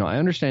 I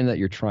understand that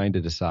you're trying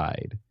to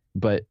decide,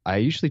 but I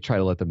usually try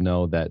to let them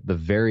know that the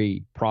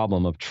very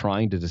problem of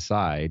trying to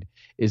decide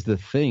is the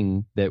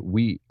thing that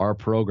our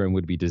program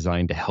would be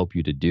designed to help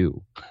you to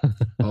do.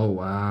 Oh,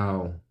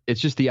 wow.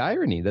 It's just the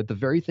irony that the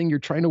very thing you're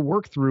trying to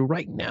work through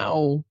right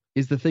now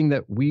is the thing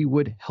that we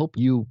would help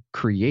you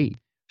create.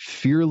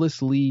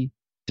 Fearlessly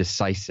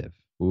decisive.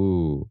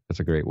 Ooh, that's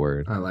a great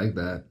word. I like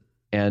that.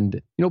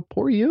 And,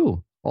 poor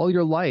you. All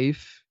your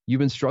life, you've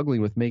been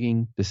struggling with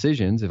making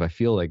decisions, if I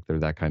feel like they're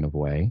that kind of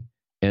way.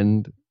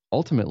 And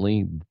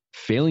ultimately,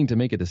 failing to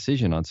make a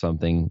decision on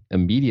something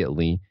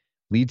immediately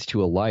leads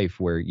to a life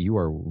where you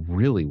are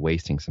really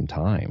wasting some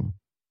time.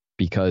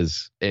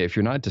 Because if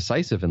you're not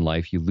decisive in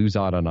life, you lose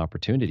out on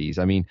opportunities.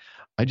 I mean,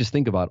 I just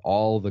think about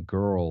all the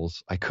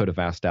girls I could have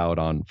asked out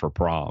on for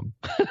prom.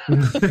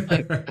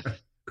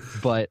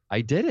 But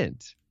I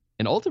didn't.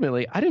 And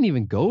ultimately, I didn't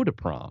even go to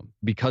prom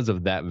because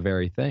of that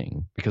very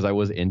thing, because I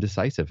was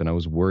indecisive and I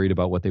was worried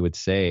about what they would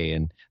say.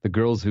 And the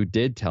girls who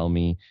did tell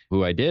me,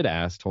 who I did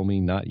ask, told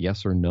me not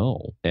yes or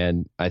no.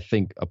 And I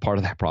think a part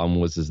of that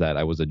problem is that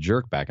I was a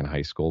jerk back in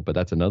high school, but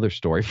that's another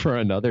story for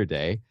another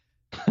day.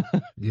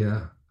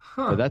 Yeah.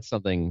 But that's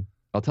something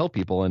I'll tell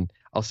people, and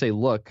I'll say,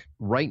 look,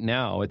 right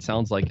now it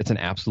sounds like it's an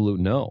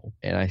absolute no.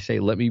 And I say,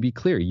 let me be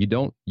clear. You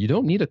don't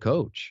need a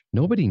coach.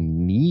 Nobody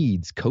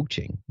needs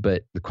coaching.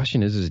 But the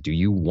question is do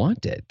you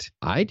want it?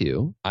 I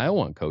do. I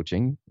want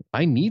coaching.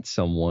 I need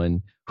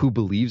someone who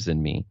believes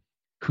in me,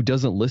 who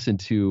doesn't listen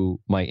to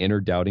my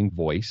inner doubting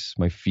voice,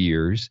 my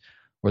fears,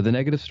 or the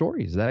negative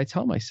stories that I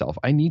tell myself.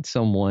 I need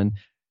someone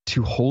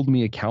to hold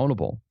me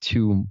accountable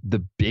to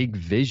the big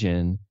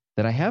vision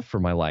that I have for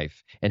my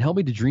life and help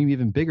me to dream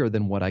even bigger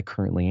than what I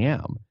currently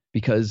am.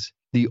 Because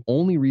the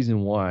only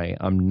reason why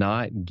I'm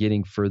not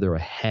getting further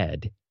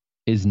ahead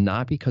is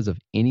not because of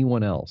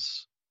anyone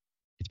else.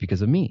 It's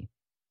because of me.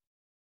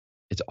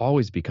 It's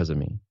always because of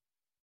me.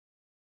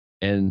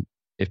 And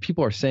if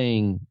people are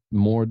saying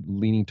more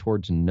leaning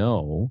towards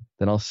no,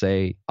 then I'll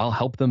say, I'll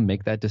help them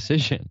make that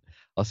decision.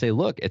 I'll say,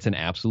 look, it's an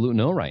absolute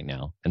no right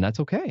now. And that's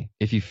okay.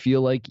 If you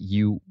feel like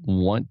you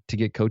want to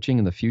get coaching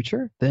in the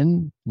future,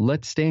 then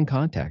let's stay in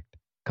contact.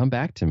 Come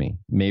back to me.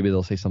 Maybe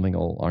they'll say something,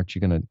 oh, are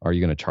you going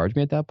to charge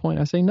me at that point?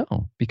 I say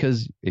no,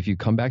 because if you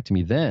come back to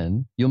me,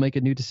 then you'll make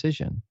a new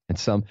decision.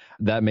 And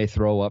that may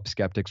throw up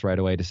skeptics right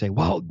away to say,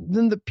 well,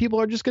 then the people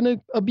are just going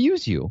to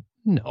abuse you.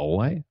 No,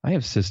 I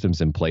have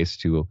systems in place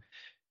to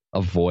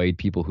avoid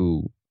people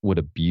who would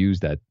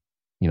abuse that,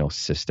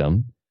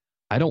 system.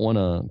 I don't want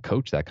to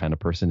coach that kind of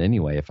person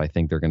anyway if I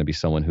think they're going to be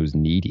someone who's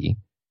needy.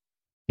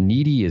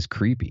 Needy is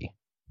creepy.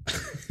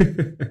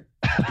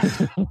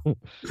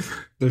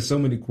 There's so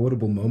many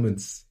quotable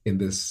moments in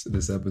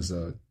this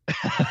episode.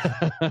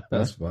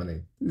 That's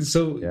funny.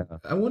 So yeah.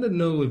 I want to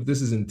know if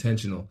this is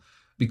intentional,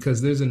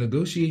 because there's a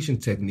negotiation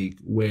technique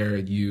where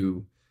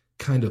you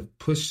kind of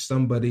push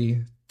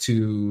somebody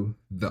to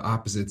the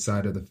opposite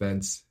side of the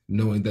fence,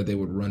 knowing that they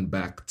would run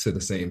back to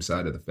the same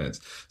side of the fence.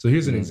 So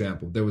here's an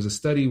example. There was a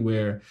study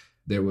where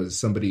there was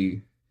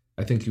somebody,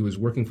 I think he was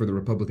working for the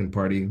Republican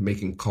Party,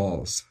 making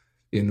calls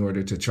in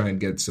order to try and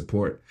get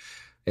support.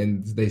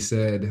 And they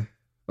said,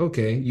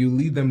 okay, you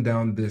lead them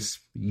down this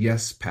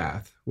yes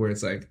path where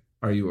it's like,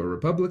 are you a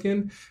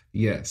Republican?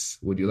 Yes.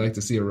 Would you like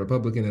to see a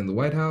Republican in the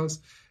White House?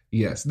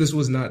 Yes. This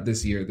was not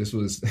this year. This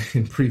was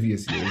in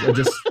previous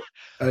years.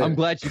 I'm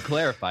glad you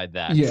clarified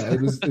that. Yeah, it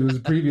was a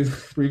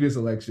previous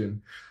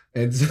election.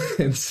 And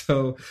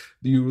so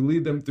you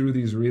lead them through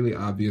these really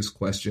obvious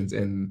questions,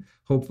 and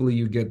hopefully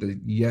you get the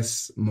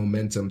yes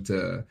momentum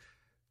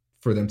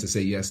for them to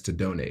say yes to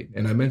donate.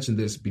 And I mentioned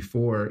this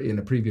before in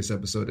a previous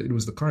episode. It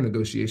was the Car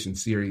Negotiation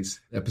Series,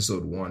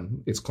 episode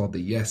 1. It's called the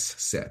Yes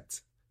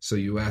Set. So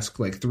you ask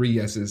like 3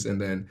 yeses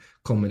and then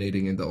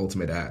culminating in the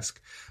ultimate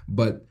ask.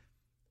 But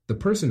the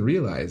person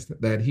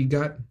realized that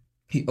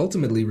he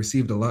ultimately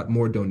received a lot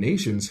more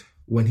donations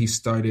when he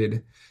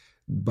started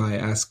by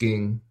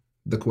asking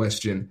the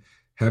question,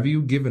 have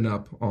you given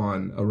up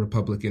on a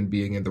Republican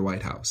being in the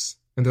White House?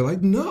 And they're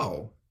like,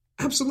 no,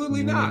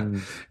 absolutely not.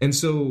 And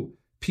so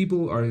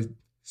people are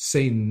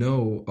saying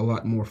no a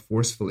lot more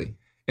forcefully.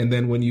 And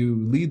then when you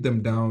lead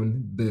them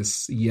down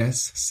this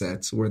yes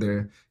sets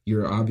where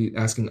you're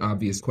asking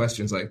obvious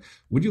questions like,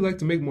 would you like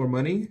to make more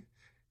money?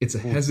 It's a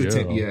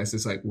hesitant yes.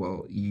 It's like,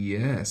 well,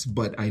 yes,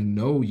 but I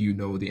know you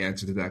know the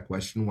answer to that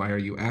question. Why are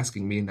you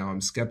asking me? Now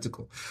I'm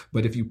skeptical.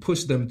 But if you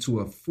push them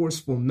to a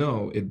forceful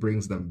no, it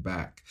brings them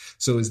back.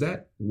 So is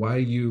that why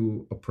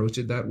you approach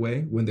it that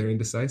way when they're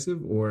indecisive,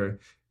 or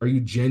are you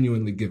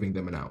genuinely giving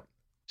them an out?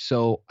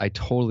 So I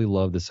totally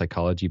love the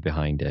psychology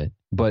behind it,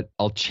 but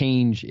I'll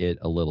change it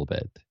a little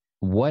bit.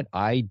 What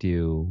I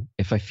do,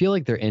 if I feel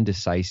like they're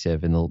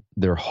indecisive and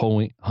they're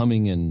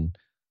humming and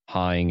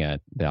hawing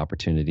at the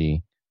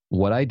opportunity,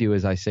 what I do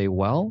is I say,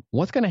 well,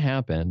 what's going to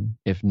happen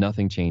if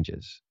nothing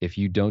changes? If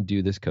you don't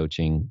do this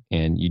coaching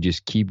and you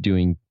just keep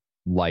doing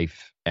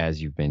life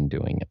as you've been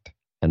doing it?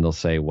 And they'll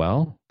say,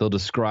 well, they'll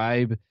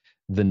describe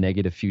the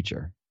negative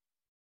future.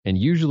 And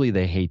usually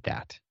they hate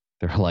that.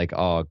 They're like,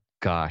 oh,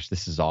 gosh,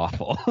 this is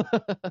awful.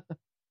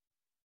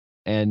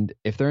 And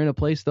if they're in a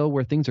place, though,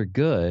 where things are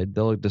good,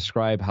 they'll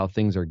describe how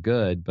things are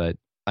good. But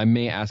I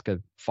may ask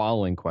a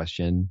following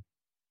question,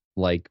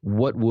 like,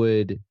 what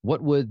would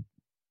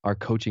our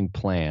coaching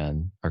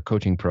plan, our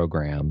coaching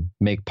program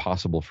make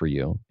possible for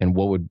you? And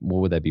what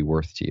would that be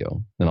worth to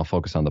you? Then I'll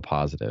focus on the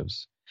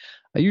positives.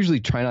 I usually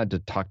try not to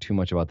talk too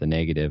much about the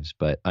negatives,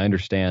 but I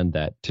understand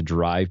that to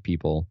drive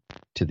people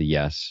to the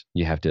yes,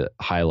 you have to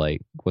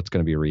highlight what's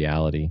going to be a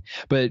reality.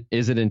 But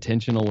is it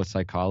intentional with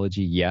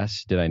psychology?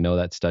 Yes. Did I know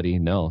that study?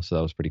 No. So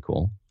that was pretty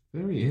cool.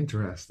 Very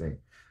interesting.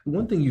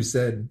 One thing you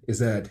said is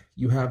that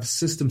you have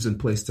systems in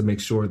place to make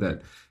sure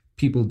that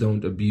people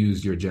don't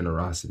abuse your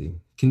generosity.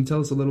 Can you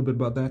tell us a little bit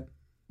about that?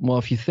 Well,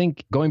 if you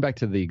think, going back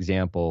to the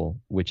example,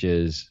 which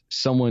is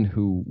someone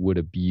who would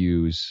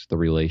abuse the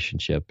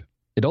relationship,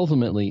 it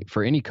ultimately,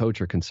 for any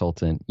coach or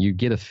consultant, you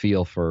get a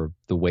feel for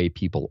the way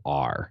people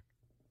are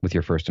with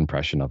your first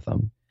impression of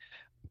them.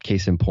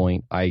 Case in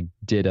point, I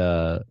did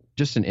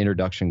just an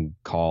introduction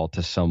call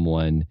to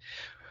someone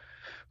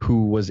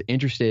who was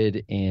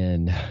interested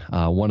in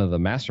one of the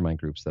mastermind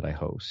groups that I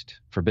host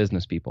for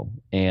business people.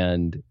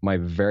 And my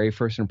very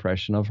first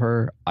impression of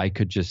her, I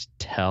could just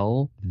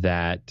tell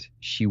that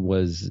she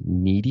was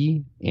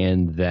needy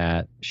and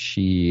that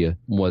she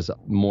was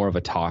more of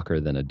a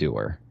talker than a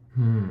doer.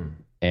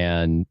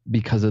 And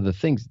because of the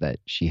things that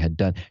she had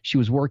done, she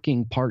was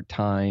working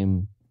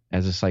part-time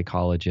as a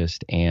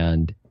psychologist,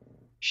 and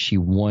she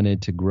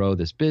wanted to grow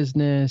this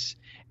business.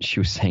 She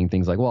was saying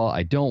things like, well,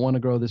 I don't want to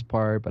grow this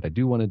part, but I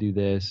do want to do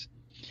this.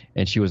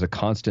 And she was a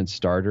constant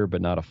starter,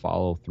 but not a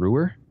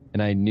follow-througher.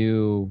 And I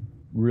knew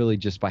really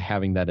just by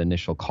having that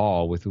initial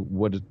call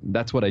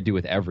that's what I do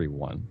with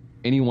everyone.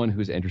 Anyone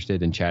who's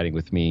interested in chatting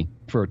with me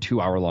for a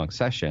 2-hour-long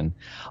session,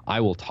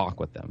 I will talk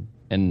with them.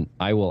 And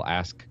I will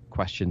ask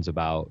questions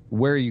about,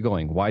 where are you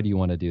going? Why do you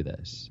want to do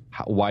this?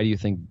 Why do you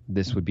think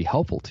this would be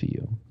helpful to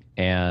you?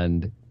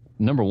 And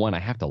number one, I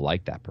have to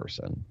like that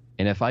person.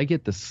 And if I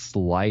get the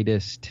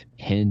slightest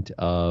hint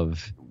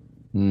of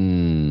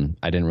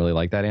I didn't really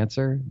like that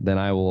answer, then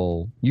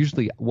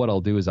what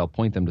I'll do is I'll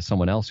point them to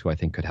someone else who I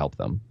think could help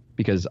them,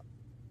 because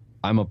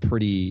I'm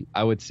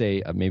I would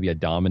say maybe a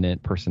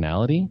dominant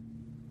personality.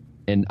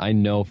 And I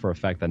know for a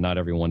fact that not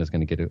everyone is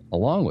going to get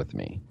along with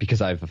me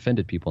because I've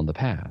offended people in the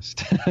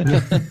past.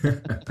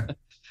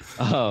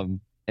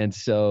 And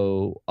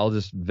so I'll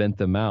just vent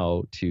them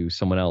out to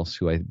someone else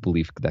who I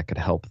believe that could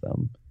help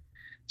them.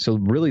 So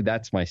really,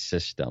 that's my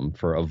system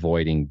for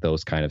avoiding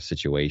those kind of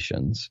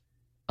situations.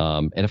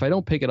 And if I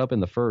don't pick it up in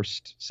the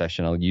first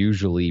session, I'll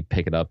usually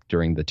pick it up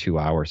during the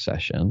 2-hour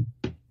session.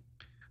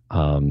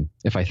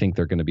 If I think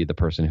they're going to be the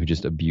person who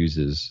just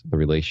abuses the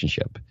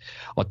relationship.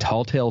 A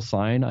tall tale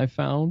sign I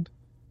found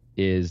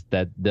is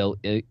that they'll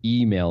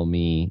email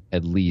me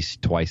at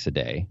least twice a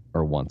day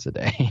or once a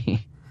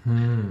day.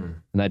 And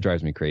that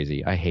drives me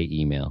crazy. I hate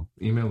email.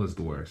 Email is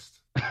the worst.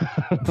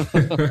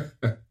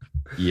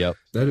 Yep.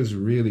 That is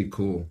really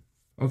cool.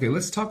 Okay,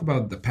 let's talk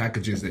about the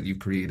packages that you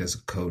create as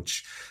a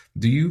coach.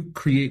 Do you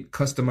create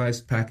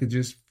customized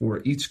packages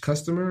for each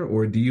customer,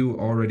 or do you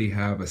already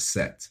have a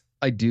set?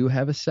 I do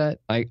have a set.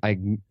 I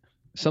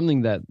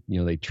something that,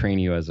 they train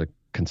you as a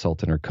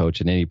consultant or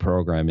coach in any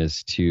program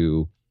is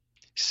to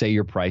say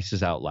your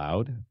prices out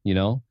loud,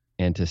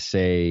 and to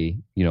say,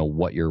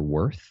 what you're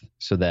worth,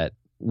 so that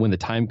when the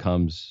time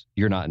comes,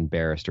 you're not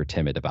embarrassed or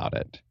timid about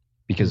it.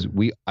 Because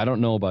I don't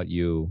know about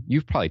you,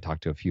 you've probably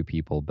talked to a few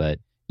people, but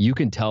you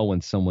can tell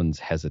when someone's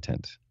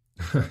hesitant.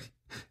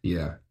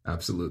 Yeah,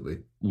 absolutely.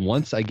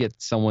 Once I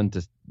get someone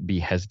to be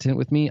hesitant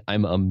with me,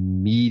 I'm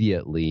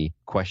immediately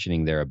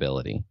questioning their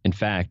ability. In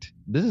fact,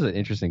 this is an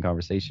interesting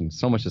conversation.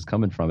 So much is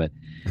coming from it.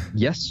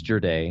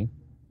 Yesterday,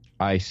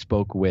 I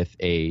spoke with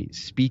a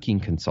speaking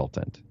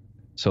consultant.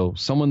 So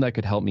someone that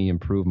could help me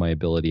improve my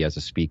ability as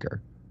a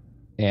speaker.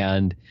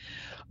 And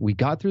we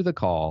got through the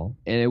call,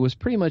 and it was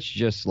pretty much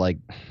just like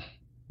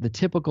the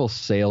typical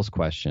sales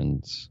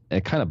questions.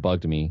 It kind of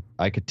bugged me.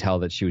 I could tell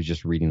that she was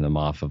just reading them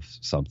off of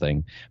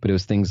something, but it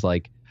was things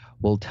like,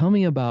 well, tell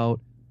me about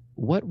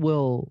what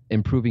will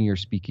improving your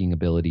speaking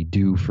ability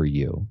do for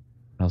you?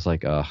 I was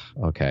like,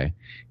 okay.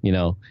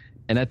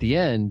 And at the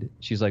end,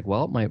 she's like,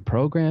 well, my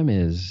program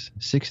is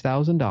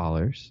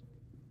 $6,000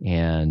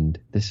 and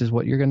this is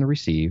what you're going to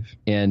receive.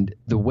 And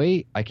the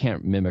way, I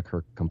can't mimic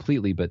her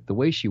completely, but the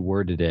way she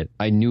worded it,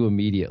 I knew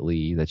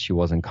immediately that she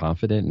wasn't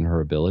confident in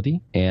her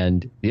ability.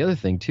 And the other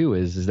thing too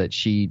is that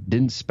she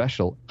didn't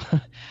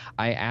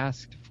I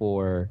asked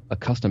for a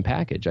custom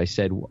package. I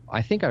said,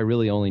 I think I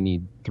really only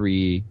need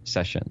 3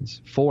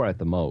 sessions, 4 at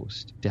the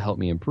most, to help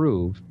me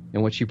improve.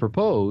 And what she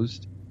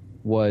proposed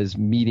was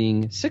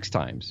meeting 6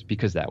 times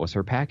because that was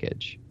her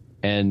package.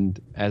 And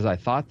as I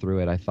thought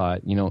through it, I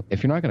thought,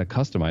 if you're not going to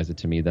customize it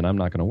to me, then I'm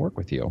not going to work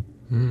with you.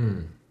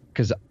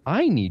 Because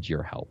I need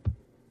your help.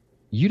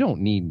 You don't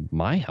need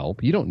my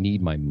help. You don't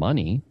need my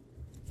money.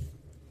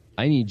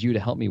 I need you to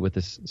help me with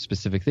this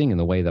specific thing in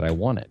the way that I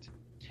want it.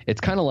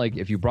 It's kind of like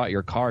if you brought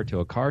your car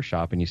to a car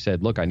shop and you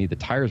said, look, I need the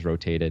tires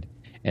rotated.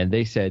 And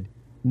they said,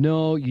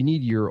 no, you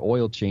need your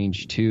oil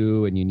changed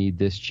too, and you need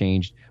this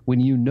changed, when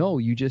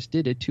you just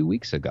did it 2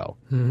 weeks ago.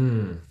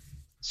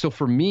 So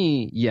for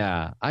me,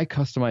 I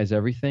customize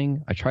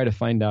everything. I try to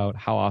find out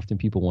how often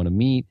people want to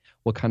meet,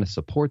 what kind of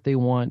support they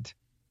want.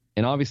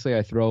 And obviously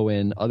I throw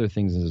in other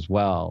things as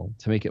well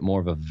to make it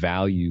more of a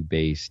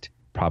value-based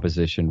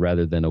proposition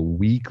rather than a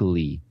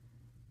weekly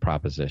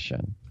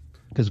proposition.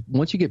 Because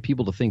once you get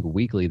people to think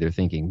weekly, they're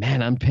thinking,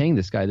 man, I'm paying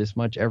this guy this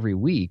much every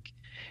week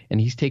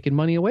and he's taking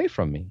money away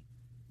from me.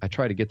 I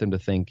try to get them to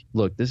think,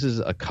 look, this is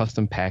a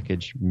custom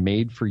package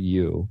made for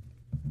you.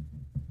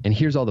 And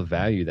here's all the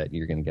value that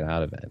you're going to get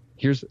out of it.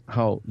 Here's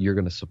how you're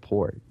going to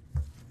support.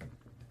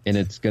 And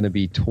it's going to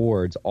be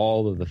towards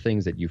all of the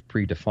things that you've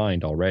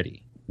predefined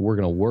already. We're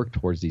going to work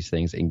towards these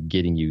things and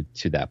getting you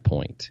to that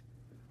point.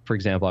 For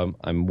example,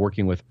 I'm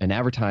working with an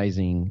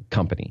advertising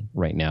company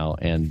right now,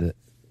 and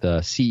the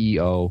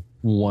CEO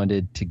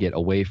wanted to get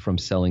away from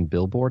selling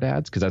billboard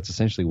ads because that's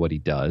essentially what he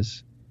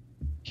does.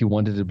 He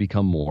wanted to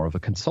become more of a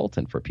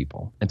consultant for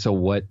people. And so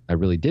what I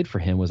really did for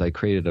him was I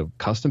created a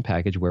custom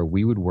package where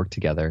we would work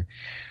together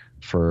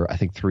for, I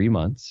think, 3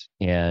 months.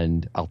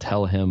 And I'll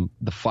tell him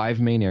the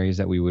 5 main areas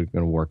that we were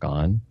going to work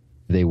on.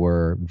 They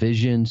were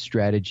vision,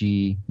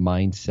 strategy,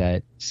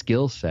 mindset,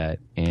 skill set,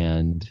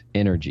 and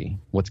energy.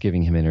 What's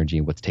giving him energy,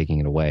 what's taking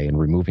it away, and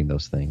removing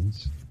those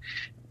things.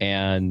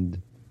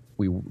 And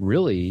we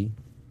really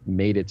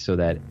made it so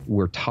that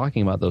we're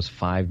talking about those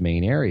 5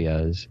 main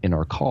areas in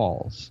our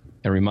calls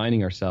and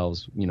reminding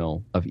ourselves,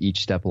 of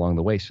each step along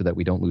the way so that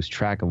we don't lose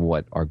track of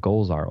what our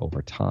goals are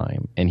over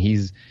time. And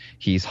he's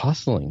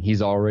hustling.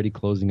 He's already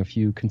closing a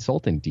few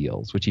consulting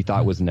deals, which he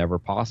thought was never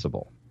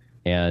possible.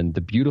 And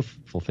the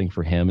beautiful thing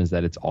for him is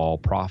that it's all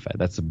profit.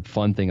 That's the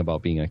fun thing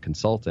about being a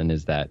consultant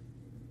is that,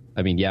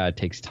 it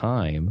takes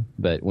time,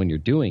 but when you're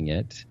doing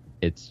it,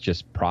 it's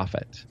just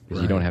profit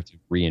because you don't have to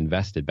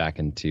reinvest it back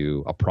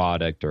into a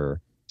product or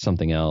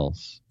something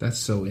else. That's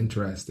so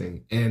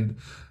interesting. And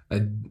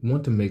I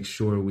want to make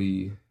sure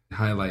we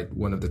highlight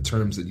one of the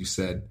terms that you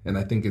said, and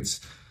I think it's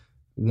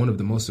one of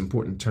the most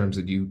important terms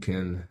that you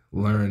can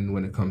learn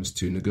when it comes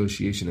to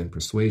negotiation and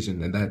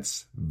persuasion, and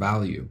that's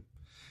value.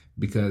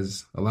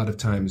 Because a lot of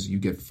times you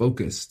get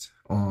focused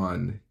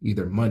on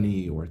either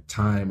money or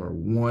time or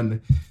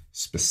one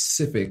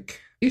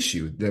specific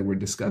issue that we're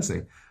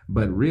discussing,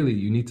 but really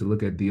you need to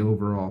look at the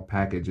overall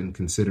package and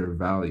consider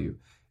value.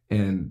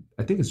 And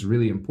I think it's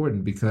really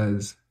important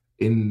because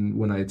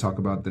when I talk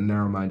about the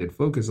narrow-minded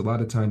focus, a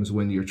lot of times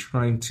when you're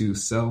trying to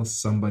sell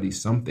somebody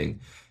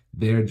something,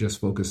 they're just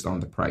focused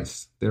on the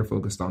price. They're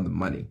focused on the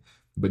money.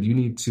 But you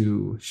need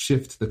to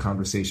shift the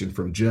conversation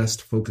from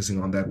just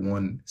focusing on that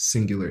one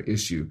singular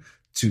issue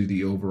to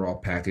the overall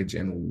package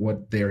and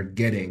what they're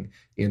getting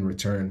in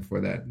return for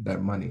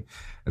that money.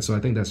 And so I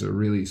think that's a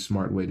really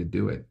smart way to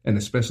do it, and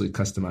especially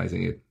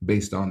customizing it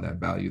based on that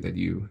value that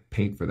you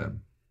paint for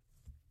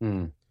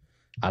them.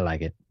 I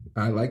like it.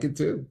 I like it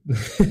too.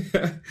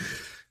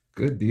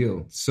 Good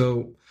deal.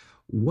 So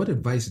what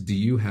advice do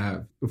you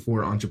have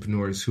for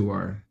entrepreneurs who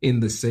are in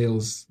the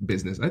sales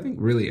business? I think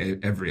really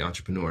every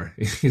entrepreneur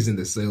is in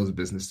the sales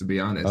business, to be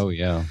honest. Oh,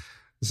 yeah.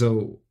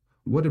 So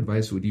what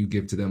advice would you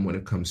give to them when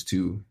it comes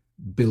to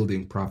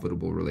building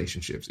profitable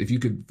relationships? If you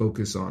could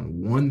focus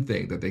on one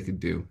thing that they could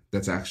do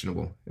that's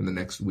actionable in the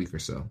next week or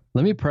so.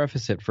 Let me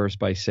preface it first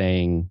by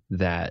saying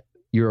that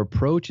your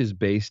approach is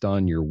based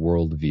on your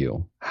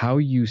worldview, how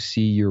you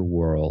see your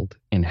world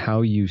and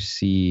how you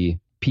see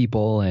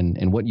people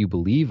and what you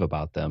believe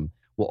about them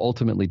will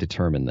ultimately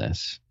determine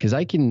this. Because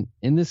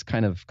in this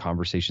kind of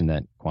conversation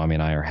that Kwame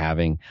and I are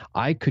having,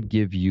 I could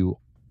give you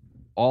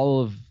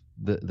all of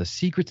the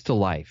secrets to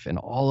life and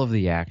all of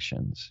the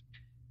actions.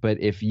 But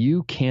if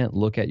you can't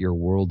look at your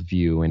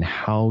worldview and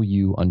how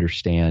you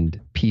understand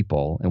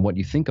people and what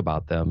you think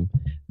about them,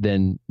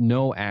 then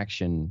no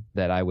action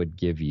that I would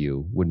give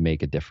you would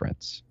make a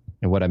difference.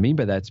 And what I mean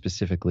by that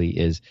specifically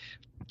is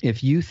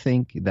if you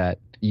think that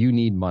you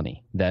need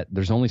money, that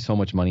there's only so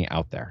much money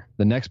out there,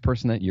 the next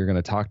person that you're going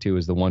to talk to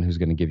is the one who's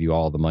going to give you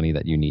all the money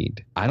that you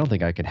need. I don't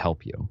think I could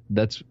help you.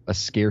 That's a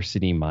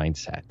scarcity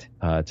mindset.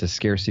 It's a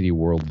scarcity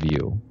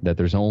worldview that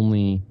there's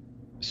only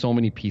so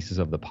many pieces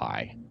of the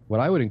pie. What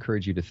I would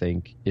encourage you to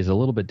think is a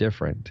little bit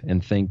different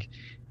and think,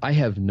 I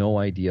have no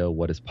idea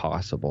what is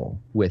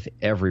possible with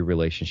every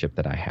relationship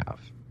that I have.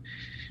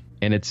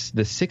 And it's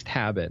the sixth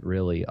habit,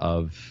 really,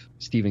 of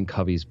Stephen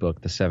Covey's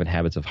book, The 7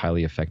 Habits of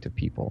Highly Effective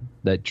People,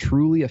 that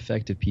truly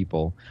effective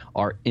people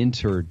are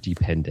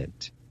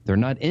interdependent. They're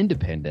not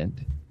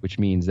independent, which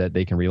means that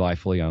they can rely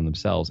fully on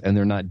themselves, and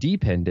they're not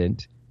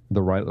dependent,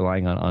 they're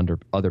relying on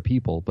other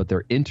people, but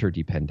they're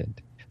interdependent.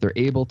 They're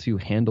able to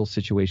handle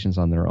situations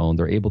on their own.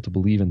 They're able to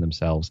believe in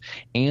themselves,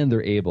 and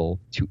they're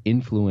able to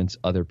influence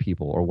other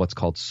people, or what's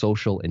called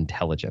social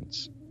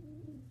intelligence.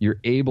 You're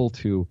able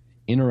to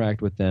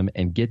interact with them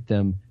and get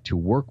them to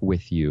work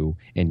with you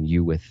and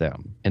you with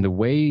them. And the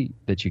way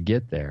that you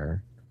get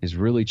there is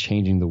really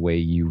changing the way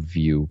you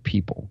view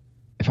people.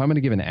 If I'm going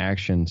to give an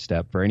action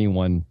step for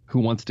anyone who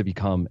wants to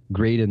become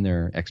great in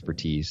their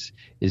expertise,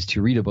 is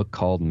to read a book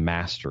called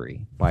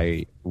Mastery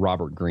by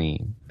Robert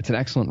Greene. It's an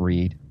excellent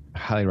read. I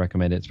highly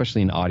recommend it,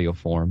 especially in audio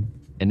form.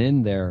 And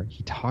in there,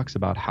 he talks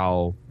about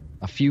how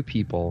a few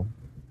people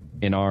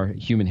in our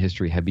human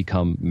history have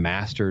become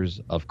masters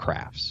of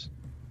crafts.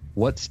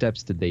 What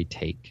steps did they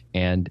take,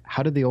 and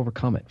how did they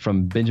overcome it?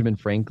 From Benjamin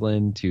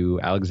Franklin to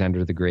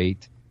Alexander the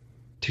Great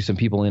to some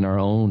people in our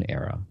own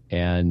era.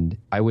 And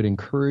I would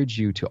encourage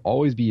you to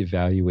always be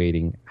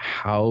evaluating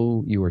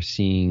how you are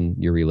seeing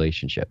your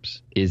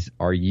relationships.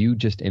 Are you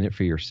just in it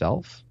for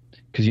yourself?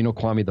 Because,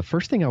 Kwame, the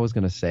first thing I was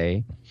going to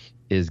say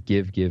is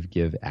give,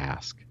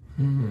 ask.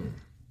 Mm-hmm.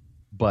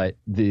 But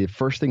the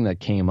first thing that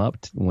came up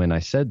when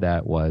I said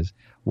that was,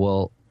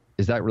 well,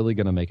 is that really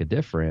going to make a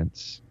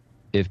difference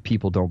if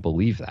people don't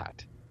believe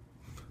that?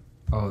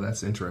 Oh,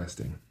 that's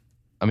interesting.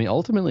 I mean,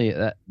 ultimately,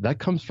 that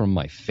comes from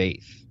my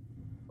faith,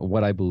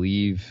 what I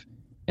believe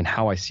and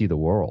how I see the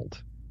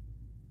world.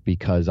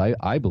 Because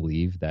I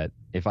believe that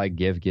if I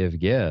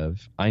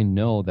give, I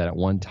know that at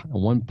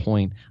one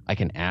point I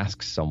can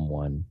ask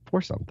someone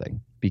for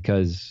something,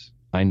 because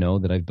I know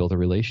that I've built a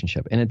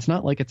relationship. And it's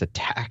not like it's a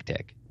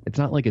tactic. It's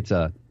not like it's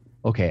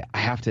okay, I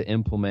have to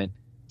implement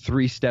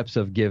 3 steps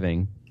of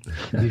giving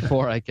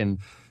before I can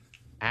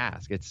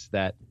ask. It's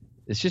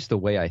just the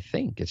way I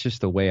think. It's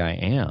just the way I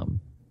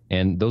am.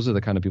 And those are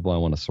the kind of people I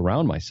want to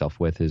surround myself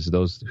with, is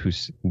those who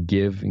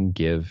give and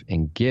give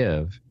and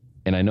give.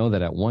 And I know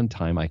that at one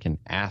time I can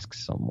ask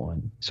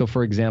someone. So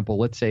for example,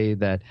 let's say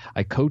that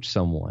I coach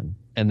someone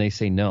and they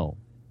say no.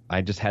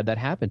 I just had that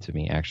happen to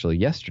me actually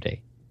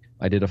yesterday.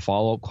 I did a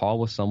follow-up call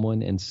with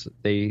someone and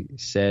they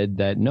said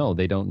that no,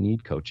 they don't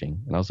need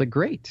coaching. And I was like,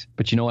 great.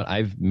 But you know what?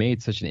 I've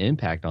made such an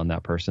impact on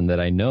that person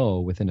that I know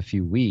within a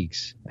few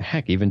weeks,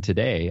 heck, even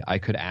today, I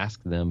could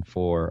ask them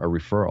for a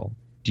referral.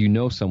 Do you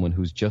know someone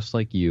who's just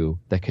like you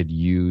that could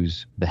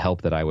use the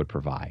help that I would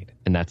provide?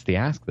 And that's the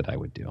ask that I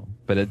would do.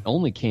 But it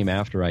only came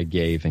after I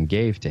gave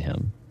to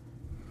him.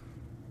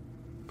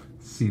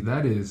 See,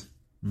 that is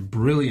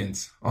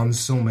brilliant on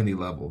so many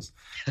levels.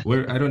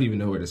 I don't even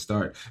know where to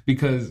start,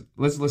 because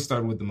let's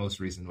start with the most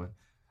recent one.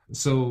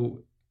 So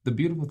the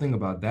beautiful thing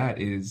about that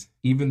is,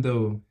 even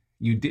though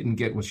you didn't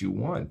get what you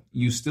want,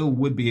 you still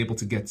would be able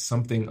to get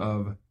something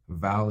of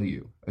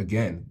value.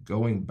 Again,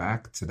 going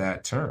back to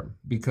that term,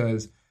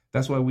 because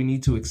that's why we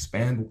need to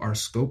expand our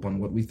scope on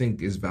what we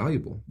think is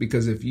valuable.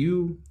 Because if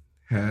you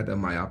had a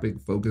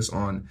myopic focus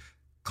on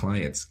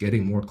clients,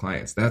 getting more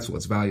clients, that's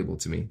what's valuable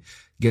to me.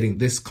 Getting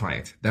this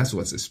client, that's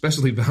what's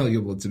especially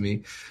valuable to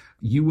me.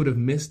 You would have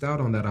missed out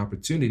on that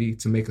opportunity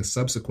to make a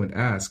subsequent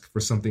ask for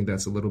something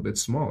that's a little bit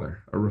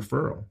smaller, a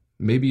referral,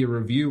 maybe a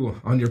review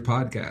on your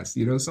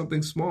podcast,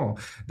 something small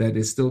that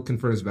it still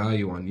confers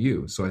value on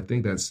you. So I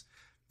think that's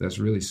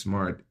really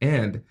smart.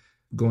 And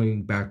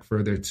going back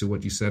further to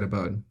what you said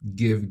about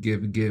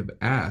give,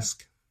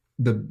 ask,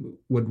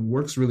 what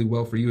works really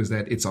well for you is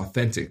that it's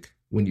authentic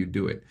when you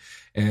do it.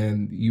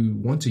 And you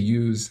want to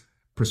use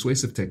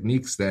persuasive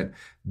techniques that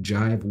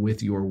jive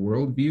with your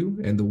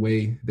worldview and the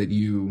way that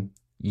you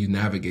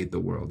navigate the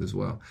world as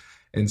well.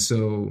 And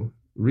so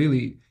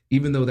really,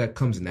 even though that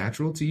comes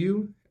natural to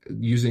you,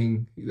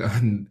 using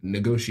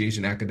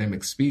negotiation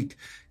academic speak,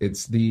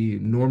 it's the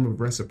norm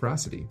of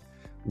reciprocity,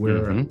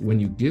 where when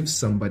you give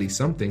somebody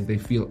something, they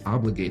feel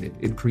obligated.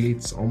 It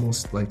creates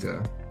almost like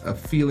a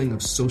feeling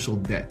of social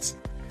debt.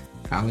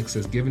 Alex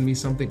has given me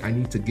something, I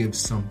need to give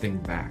something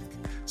back.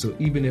 So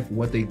even if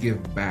what they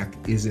give back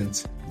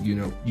isn't,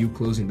 you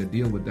closing the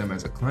deal with them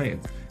as a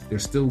client, they're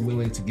still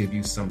willing to give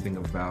you something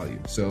of value.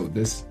 So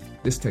this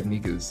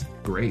technique is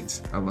great.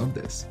 I love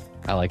this.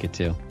 I like it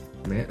too.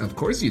 Man, of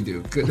course you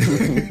do. Good.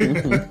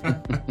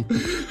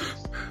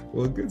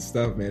 Well, good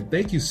stuff, man.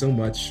 Thank you so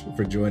much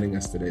for joining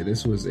us today.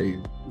 This was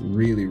a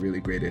really, really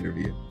great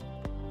interview.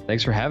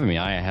 Thanks for having me.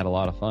 I had a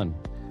lot of fun.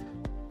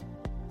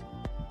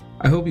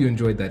 I hope you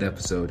enjoyed that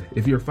episode.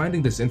 If you're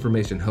finding this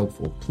information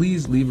helpful,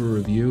 please leave a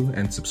review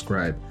and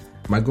subscribe.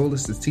 My goal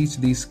is to teach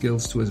these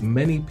skills to as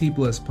many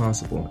people as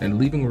possible, and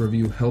leaving a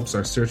review helps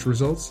our search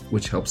results,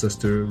 which helps us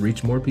to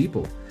reach more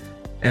people.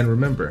 And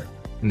remember,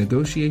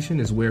 negotiation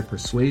is where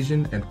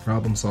persuasion and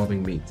problem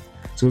solving meet.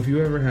 So if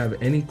you ever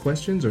have any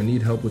questions or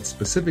need help with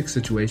specific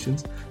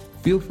situations,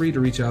 feel free to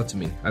reach out to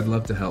me. I'd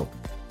love to help.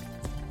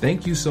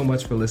 Thank you so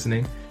much for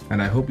listening,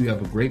 and I hope you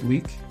have a great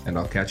week, and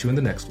I'll catch you in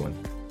the next one.